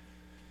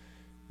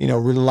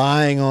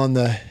 relying on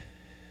the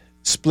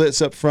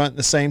splits up front,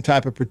 the same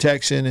type of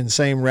protection and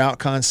same route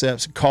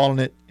concepts, and calling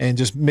it and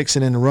just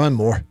mixing in the run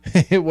more.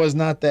 It was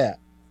not that.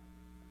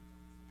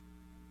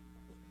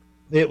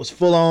 It was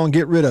full on,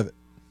 get rid of it.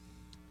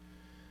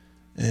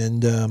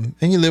 And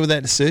you live with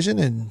that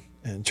decision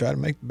and try to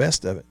make the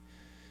best of it.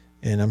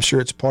 And I'm sure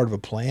it's part of a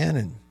plan.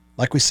 And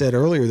like we said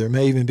earlier, there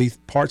may even be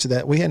parts of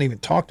that we hadn't even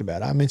talked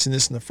about. I mentioned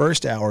this in the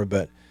first hour,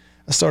 but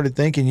I started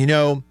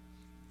thinking,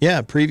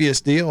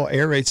 previous deal,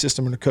 air raid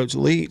system under Coach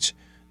Leach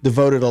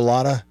devoted a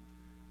lot of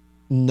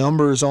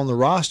numbers on the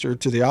roster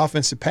to the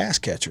offensive pass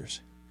catchers,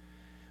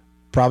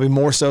 probably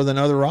more so than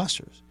other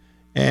rosters.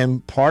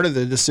 And part of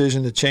the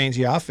decision to change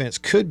the offense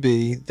could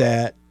be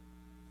that,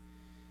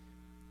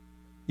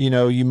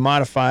 you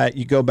modify it,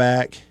 you go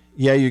back.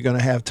 Yeah, you're going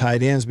to have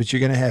tight ends, but you're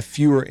going to have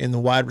fewer in the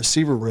wide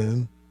receiver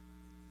room.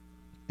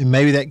 And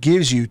maybe that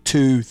gives you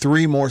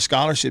 2-3 more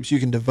scholarships you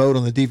can devote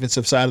on the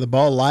defensive side of the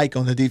ball, like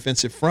on the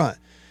defensive front,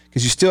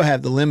 because you still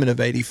have the limit of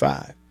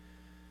 85.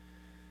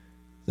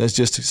 That's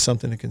just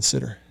something to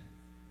consider.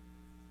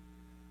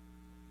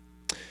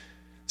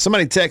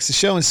 Somebody texted the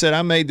show and said,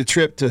 I made the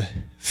trip to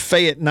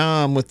Fayette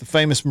Nam with the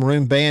famous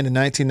Maroon Band in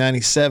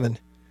 1997.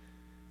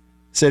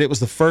 Said it was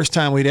the first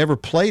time we'd ever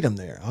played them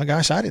there. Oh,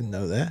 gosh, I didn't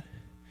know that.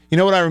 You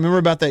know what I remember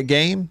about that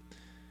game?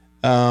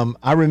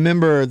 I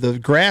remember the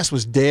grass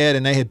was dead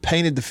and they had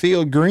painted the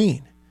field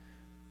green.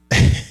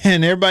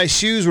 And everybody's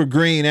shoes were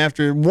green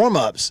after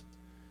warm-ups.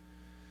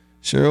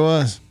 Sure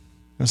was.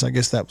 I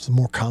guess that was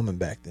more common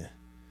back then.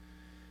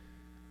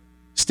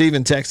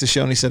 Steven texted the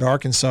show and he said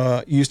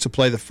Arkansas used to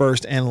play the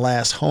first and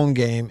last home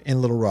game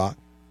in Little Rock.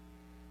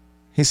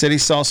 He said he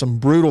saw some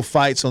brutal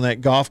fights on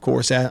that golf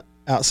course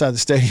outside the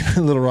stadium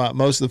in Little Rock.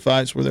 Most of the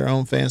fights were their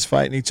own fans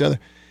fighting each other.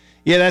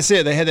 Yeah, that's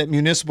it. They had that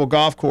municipal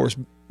golf course,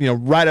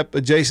 right up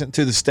adjacent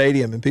to the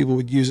stadium, and people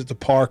would use it to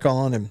park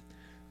on and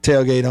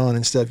tailgate on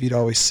and stuff. You'd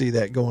always see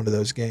that going to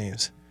those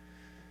games.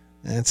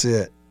 That's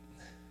it.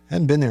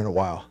 Hadn't been there in a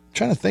while. I'm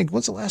trying to think,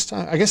 when's the last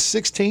time? I guess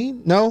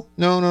 16? No,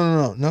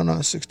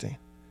 16.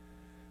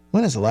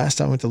 When is the last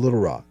time I went to Little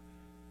Rock?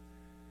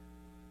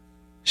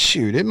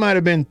 Shoot, it might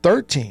have been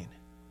 13.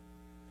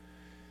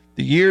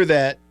 The year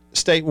that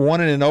State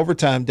won it in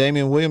overtime,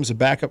 Damian Williams, a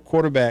backup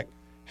quarterback,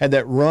 had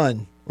that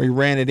run where he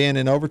ran it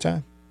in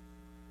overtime.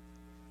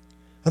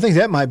 I think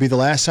that might be the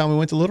last time we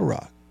went to Little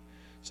Rock.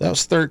 So that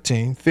was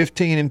 13.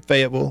 15 in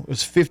Fayetteville. It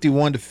was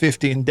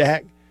 51-50, and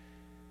Dak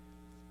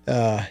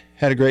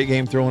had a great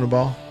game throwing the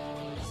ball.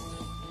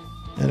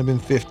 That'd have been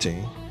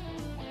 15.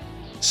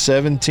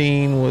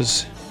 17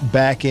 was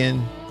back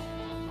in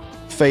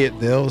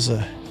Fayetteville. It was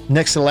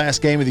next to the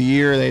last game of the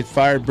year. They had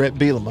fired Brett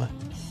Bielema.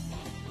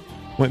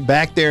 Went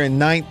back there in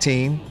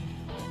 19.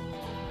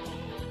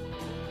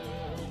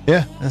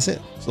 Yeah, that's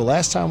it. So the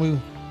last time we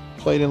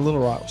played in Little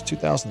Rock was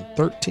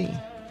 2013,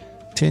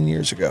 10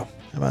 years ago.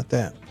 How about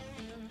that?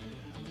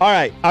 All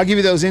right, I'll give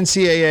you those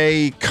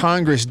NCAA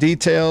Congress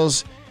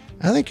details.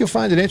 I think you'll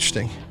find it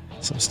interesting.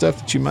 Some stuff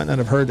that you might not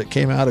have heard that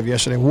came out of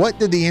yesterday. What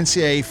did the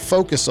NCAA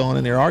focus on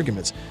in their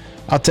arguments?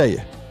 I'll tell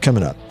you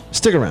coming up.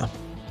 Stick around.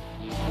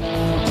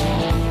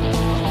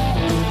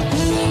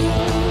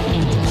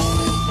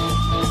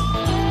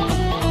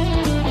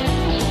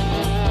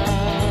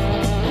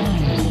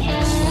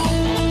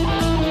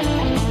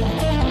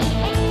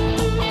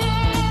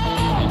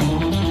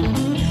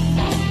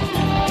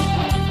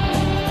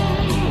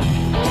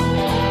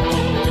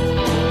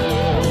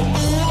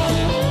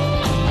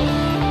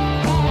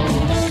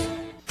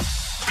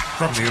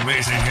 From the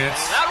amazing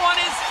hits That one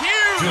is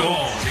huge! to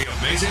all the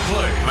amazing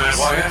plays, Matt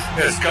Wyatt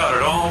has got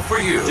it all for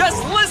you.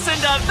 Just listen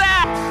to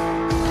that!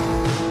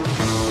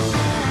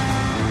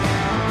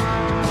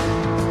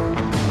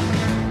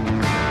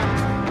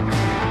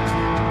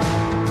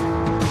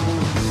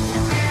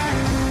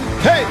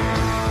 Hey!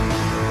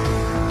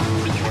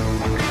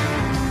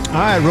 All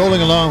right,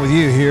 rolling along with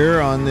you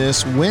here on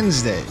this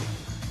Wednesday.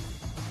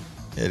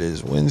 It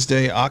is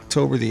Wednesday,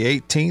 October the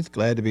 18th.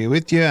 Glad to be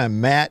with you. I'm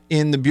Matt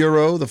in the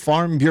Bureau, the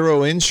Farm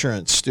Bureau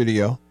Insurance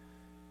Studio.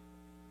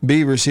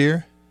 Beaver's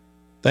here.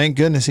 Thank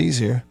goodness he's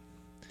here.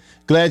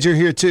 Glad you're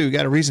here too.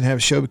 Got a reason to have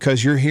a show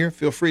because you're here.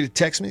 Feel free to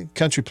text me.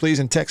 Country Please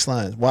and text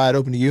lines wide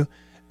open to you.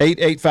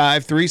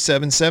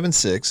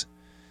 885-3776.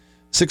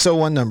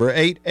 601 number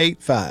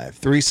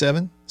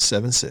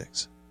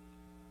 885-3776.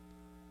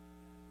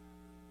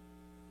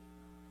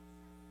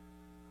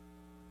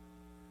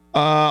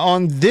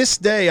 On this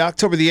day,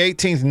 October the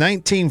 18th,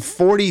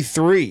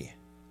 1943,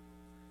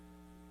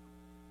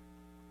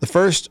 the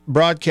first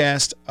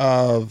broadcast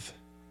of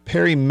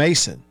Perry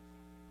Mason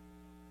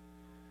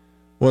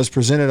was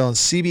presented on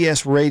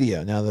CBS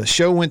Radio. Now, the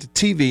show went to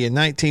TV in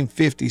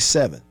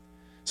 1957.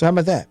 So how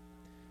about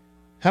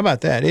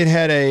that? It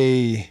had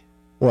a,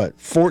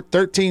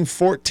 13,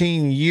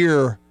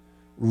 14-year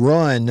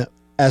run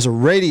as a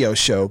radio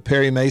show,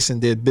 Perry Mason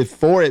did,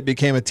 before it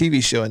became a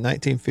TV show in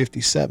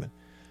 1957.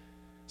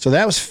 So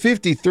that was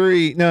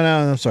 53. No,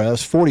 I'm sorry. That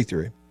was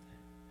 43.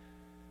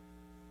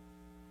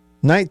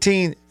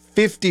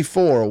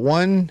 1954,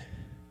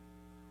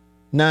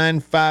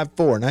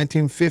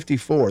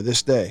 1954,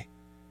 this day.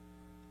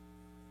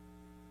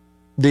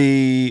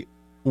 The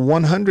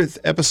 100th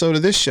episode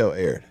of this show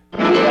aired.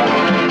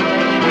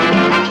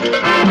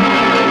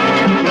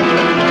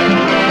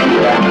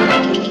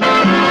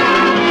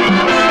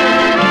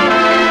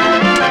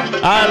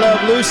 I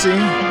Love Lucy.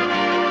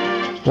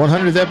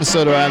 100th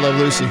episode of I Love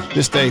Lucy.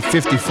 This day,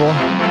 54.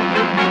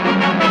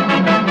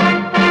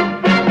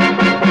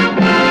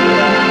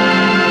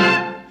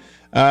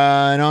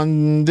 And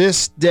on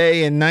this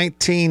day in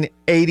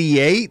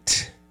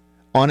 1988,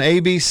 on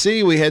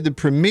ABC, we had the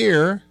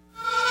premiere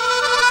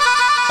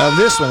of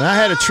this one. I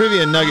had a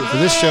trivia nugget for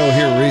this show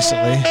here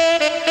recently.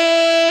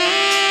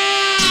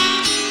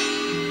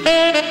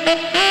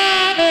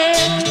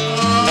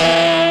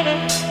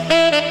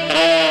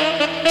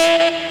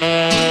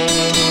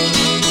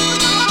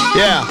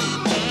 Yeah.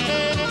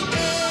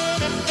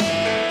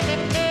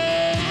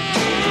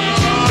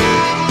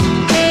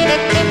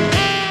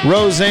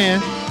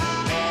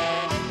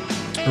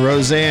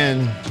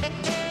 Roseanne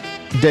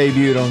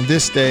debuted on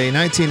this day,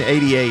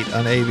 1988,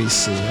 on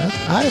ABC.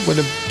 I would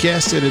have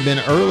guessed it had been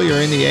earlier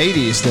in the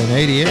 80s than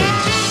 88.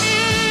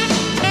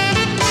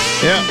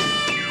 Yeah.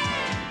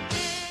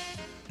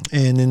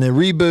 And then the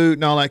reboot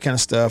and all that kind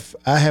of stuff.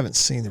 I haven't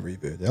seen the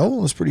reboot. The old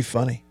one was pretty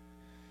funny.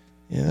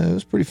 Yeah, it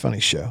was a pretty funny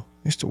show.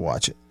 I used to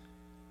watch it.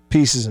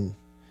 Pieces and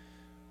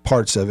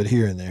parts of it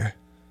here and there.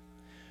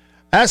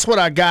 That's what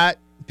I got,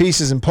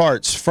 pieces and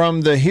parts,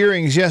 from the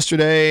hearings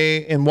yesterday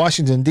in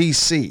Washington,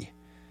 D.C.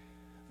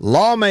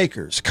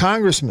 Lawmakers,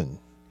 congressmen,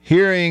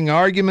 hearing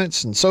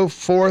arguments and so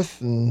forth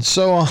and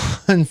so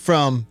on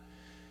from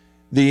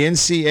the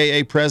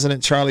NCAA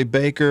president, Charlie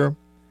Baker,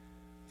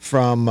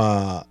 from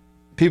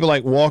people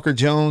like Walker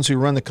Jones, who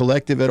run the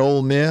collective at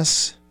Ole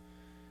Miss,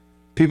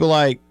 people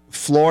like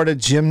Florida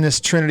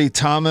gymnast Trinity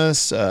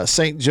Thomas,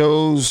 St.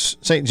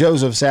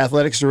 Joseph's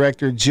athletics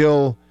director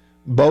Jill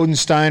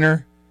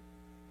Bodensteiner,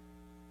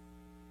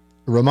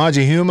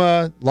 Ramaji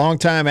Huma,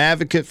 longtime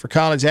advocate for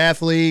college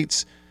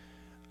athletes,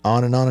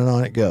 on and on and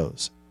on it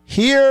goes.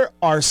 Here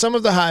are some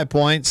of the high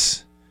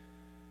points,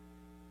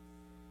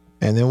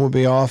 and then we'll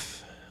be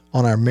off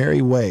on our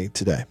merry way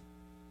today.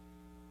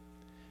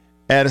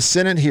 At a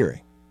Senate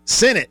hearing,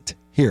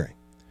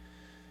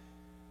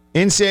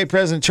 NCAA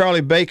President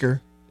Charlie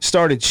Baker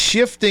started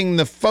shifting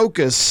the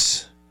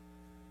focus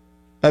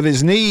of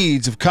his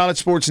needs, of college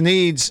sports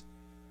needs,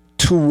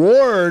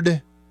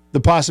 toward the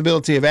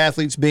possibility of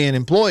athletes being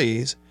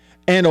employees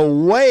and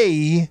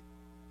away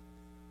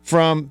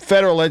from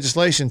federal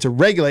legislation to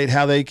regulate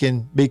how they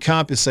can be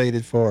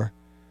compensated for,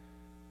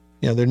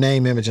 their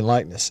name, image, and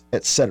likeness,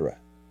 etc.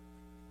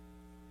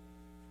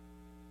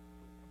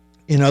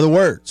 In other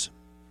words,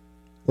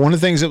 one of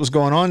the things that was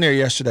going on there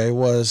yesterday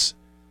was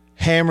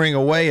hammering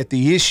away at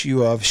the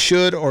issue of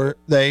should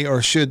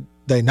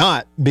they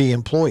not be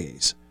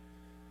employees.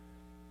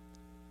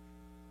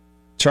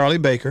 Charlie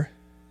Baker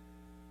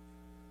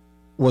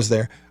was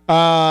there.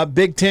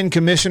 Big Ten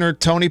Commissioner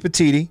Tony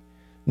Petitti,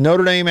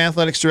 Notre Dame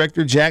Athletics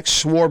Director Jack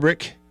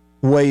Swarbrick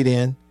weighed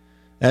in.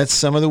 That's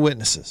some of the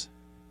witnesses.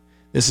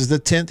 This is the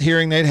 10th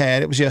hearing they'd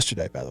had. It was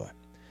yesterday, by the way.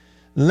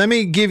 Let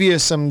me give you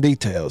some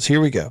details.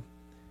 Here we go.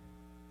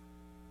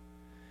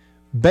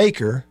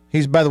 Baker,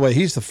 he's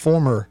the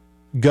former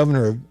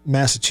governor of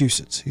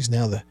Massachusetts. He's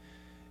now the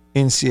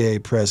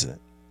NCAA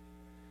president.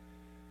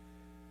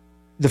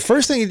 The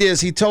first thing he did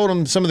is he told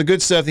him some of the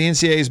good stuff the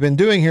NCAA has been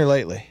doing here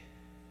lately.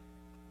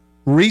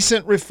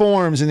 Recent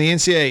reforms in the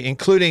NCAA,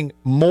 including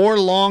more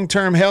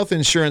long-term health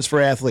insurance for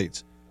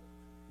athletes,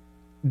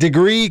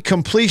 degree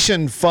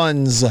completion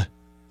funds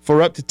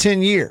for up to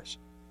 10 years,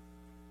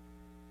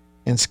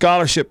 and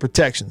scholarship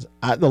protections.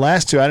 The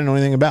last two I didn't know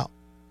anything about.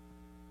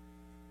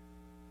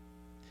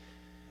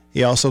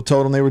 He also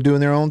told them they were doing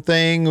their own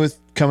thing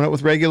with coming up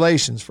with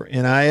regulations for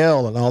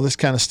NIL and all this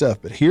kind of stuff.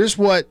 But here's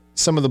what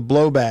some of the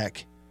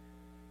blowback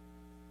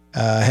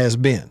has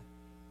been.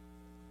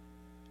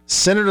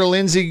 Senator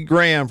Lindsey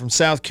Graham from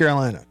South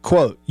Carolina,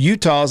 quote,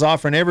 Utah is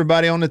offering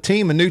everybody on the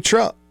team a new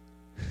truck.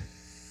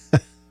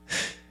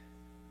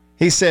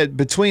 He said,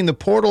 between the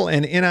portal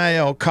and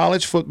NIL,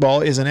 college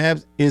football is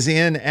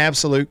in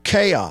absolute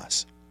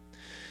chaos.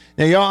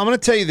 Now, y'all, I'm going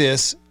to tell you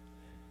this.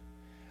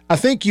 I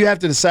think you have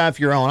to decide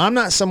for your own. I'm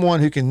not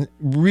someone who can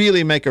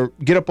really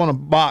get up on a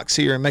box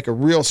here and make a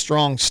real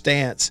strong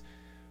stance,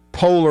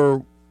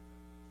 polar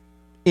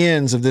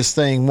ends of this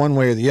thing one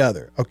way or the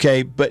other,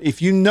 okay? But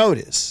if you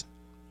notice,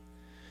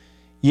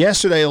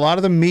 yesterday a lot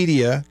of the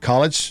media,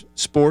 college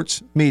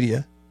sports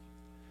media,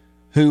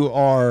 who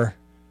are,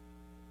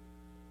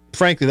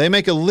 frankly, they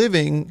make a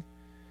living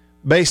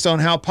based on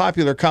how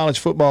popular college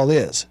football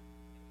is.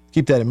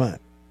 Keep that in mind.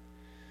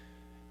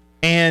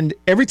 And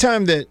every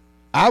time that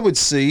I would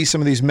see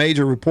some of these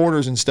major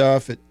reporters and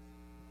stuff at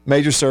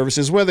major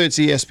services, whether it's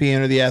ESPN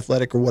or The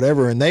Athletic or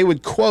whatever, and they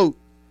would quote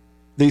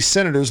these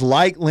senators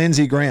like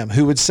Lindsey Graham,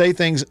 who would say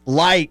things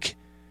like,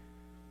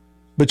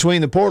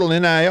 between the portal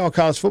and NIL,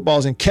 college football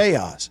is in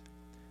chaos.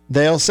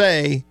 They'll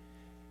say,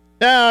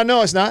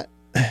 no, it's not.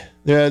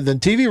 The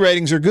TV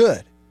ratings are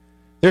good.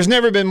 There's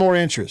never been more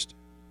interest.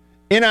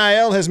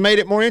 NIL has made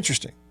it more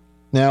interesting.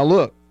 Now,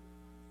 look,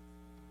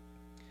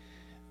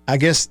 I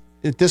guess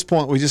at this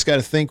point we just got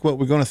to think what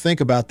we're going to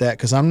think about that,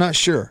 because I'm not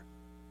sure.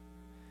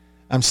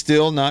 I'm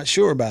still not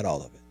sure about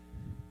all of it.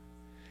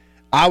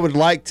 I would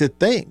like to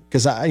think,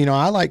 because I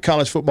like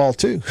college football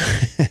too,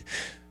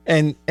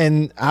 and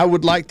I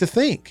would like to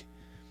think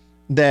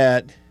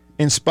that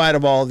in spite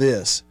of all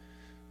this,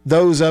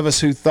 those of us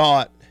who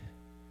thought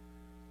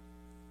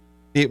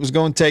it was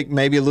going to take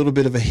maybe a little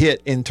bit of a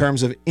hit in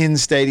terms of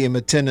in-stadium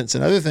attendance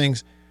and other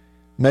things,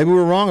 maybe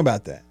we're wrong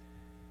about that.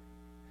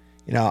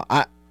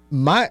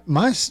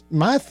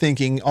 My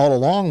thinking all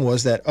along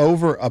was that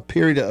over a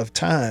period of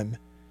time,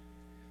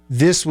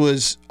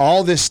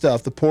 all this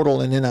stuff, the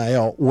portal and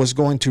NIL, was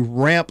going to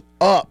ramp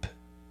up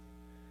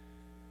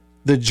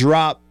the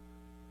drop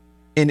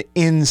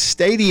in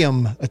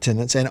stadium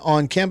attendance and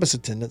on-campus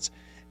attendance,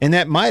 and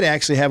that might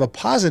actually have a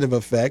positive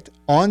effect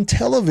on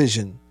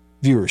television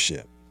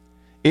viewership.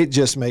 It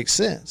just makes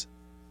sense.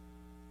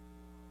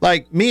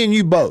 Like me and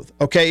you both,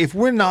 okay, if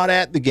we're not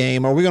at the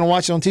game, are we going to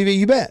watch it on TV?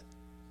 You bet.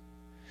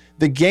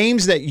 The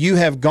games that you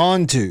have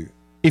gone to,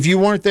 if you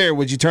weren't there,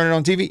 would you turn it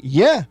on TV?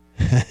 Yeah,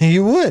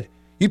 you would.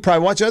 You'd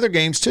probably watch other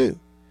games too.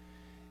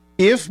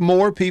 If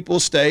more people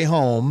stay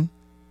home,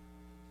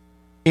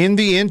 in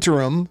the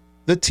interim,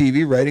 the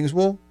TV ratings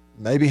will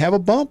maybe have a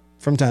bump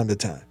from time to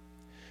time.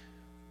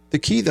 The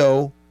key,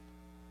 though,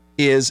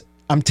 is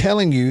I'm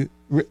telling you,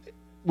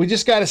 we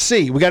just got to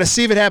see. We got to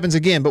see if it happens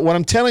again. But what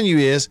I'm telling you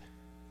is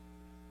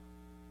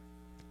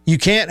you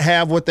can't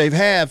have what they've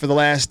had for the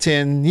last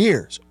 10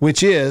 years,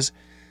 which is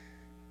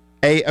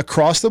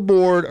across the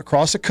board,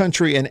 across the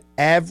country, an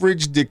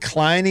average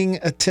declining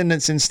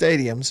attendance in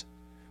stadiums.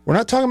 We're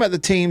not talking about the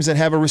teams that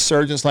have a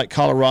resurgence like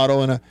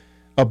Colorado and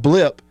a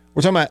blip.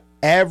 We're talking about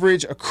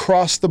average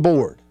across the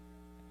board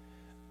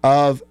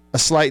of a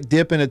slight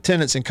dip in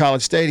attendance in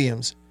college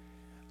stadiums,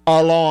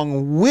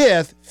 along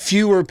with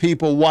fewer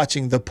people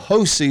watching the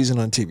postseason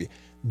on TV.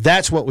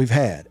 That's what we've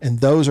had, and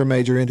those are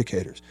major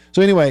indicators.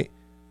 So anyway,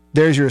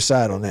 there's your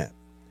aside on that.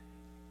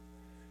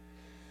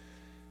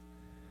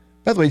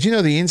 By the way, did you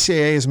know the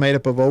NCAA is made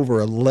up of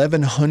over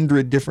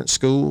 1,100 different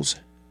schools?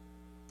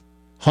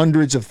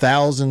 Hundreds of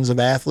thousands of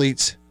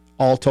athletes,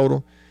 all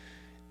total.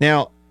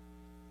 Now,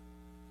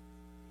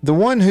 the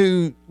one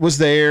who was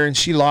there, and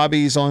she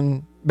lobbies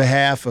on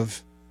behalf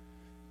of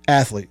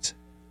athletes,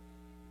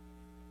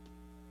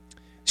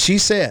 she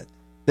said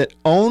that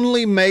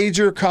only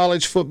major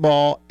college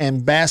football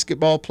and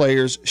basketball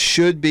players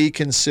should be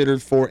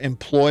considered for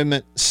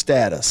employment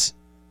status.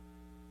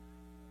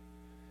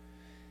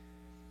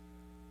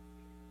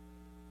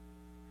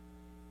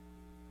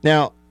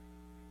 Now,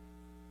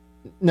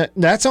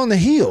 that's on the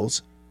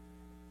heels.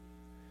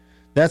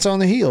 That's on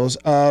the heels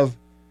of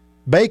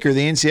Baker,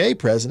 the NCAA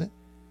president,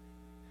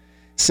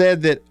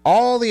 said that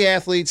all the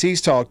athletes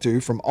he's talked to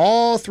from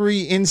all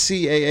three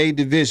NCAA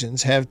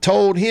divisions have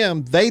told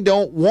him they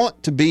don't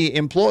want to be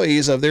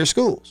employees of their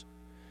schools.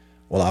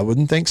 Well, I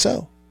wouldn't think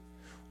so.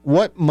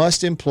 What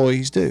must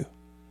employees do?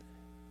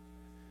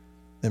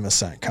 They must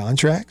sign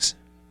contracts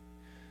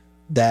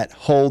that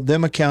hold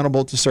them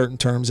accountable to certain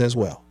terms as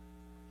well.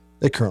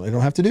 They currently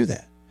don't have to do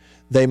that.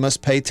 They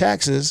must pay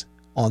taxes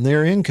on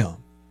their income.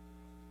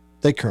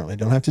 They currently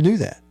don't have to do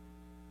that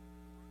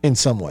in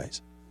some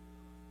ways.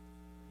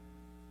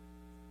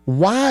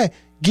 Why?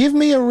 Give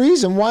me a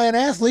reason why an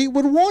athlete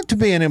would want to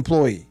be an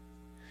employee.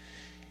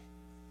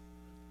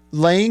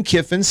 Lane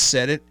Kiffin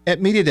said it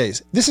at Media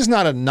Days. This is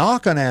not a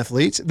knock on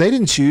athletes. They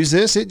didn't choose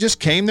this. It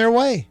just came their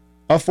way.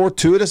 A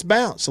fortuitous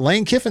bounce.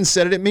 Lane Kiffin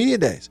said it at Media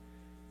Days.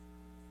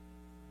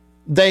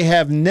 They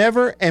have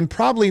never, and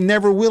probably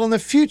never will in the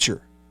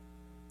future,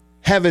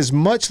 have as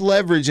much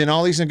leverage in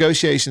all these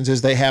negotiations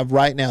as they have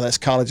right now. That's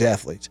college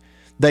athletes.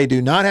 They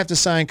do not have to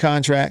sign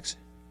contracts.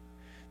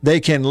 They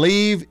can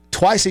leave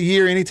twice a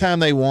year anytime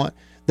they want.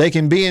 They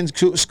can be in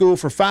school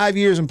for 5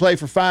 years and play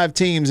for 5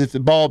 teams if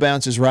the ball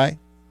bounces right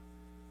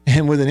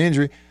and with an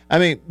injury.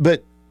 And you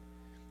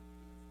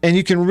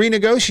can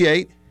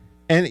renegotiate,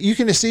 and you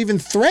can just even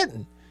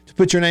threaten to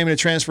put your name in a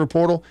transfer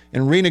portal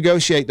and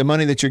renegotiate the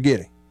money that you're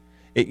getting.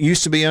 It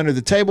used to be under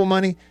the table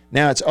money.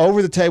 Now it's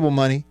over the table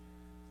money,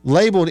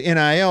 labeled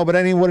NIL, but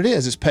that ain't what it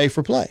is. It's pay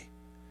for play.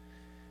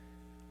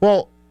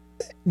 Well,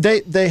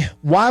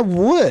 why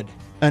would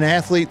an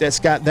athlete that's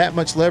got that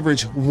much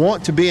leverage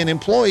want to be an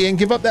employee and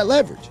give up that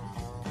leverage?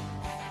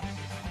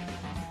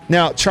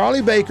 Now,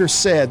 Charlie Baker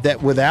said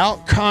that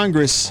without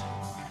Congress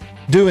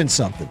doing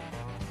something,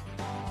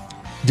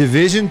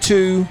 Division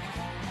II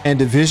and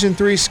Division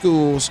III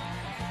schools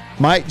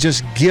might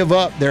just give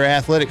up their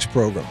athletics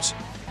programs.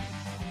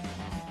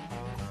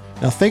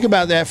 Now think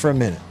about that for a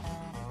minute.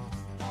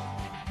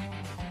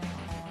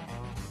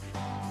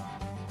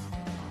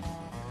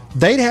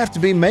 They'd have to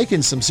be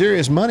making some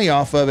serious money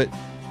off of it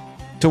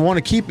to want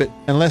to keep it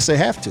unless they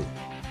have to.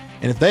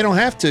 And if they don't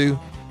have to,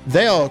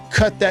 they'll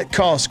cut that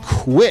cost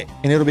quick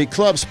and it'll be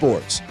club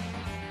sports.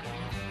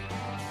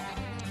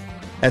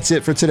 That's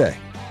it for today.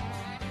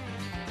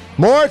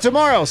 More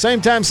tomorrow, same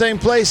time, same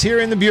place here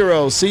in the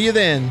Bureau. See you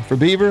then. For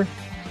Beaver,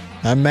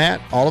 I'm Matt,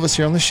 all of us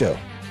here on the show.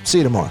 See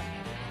you tomorrow.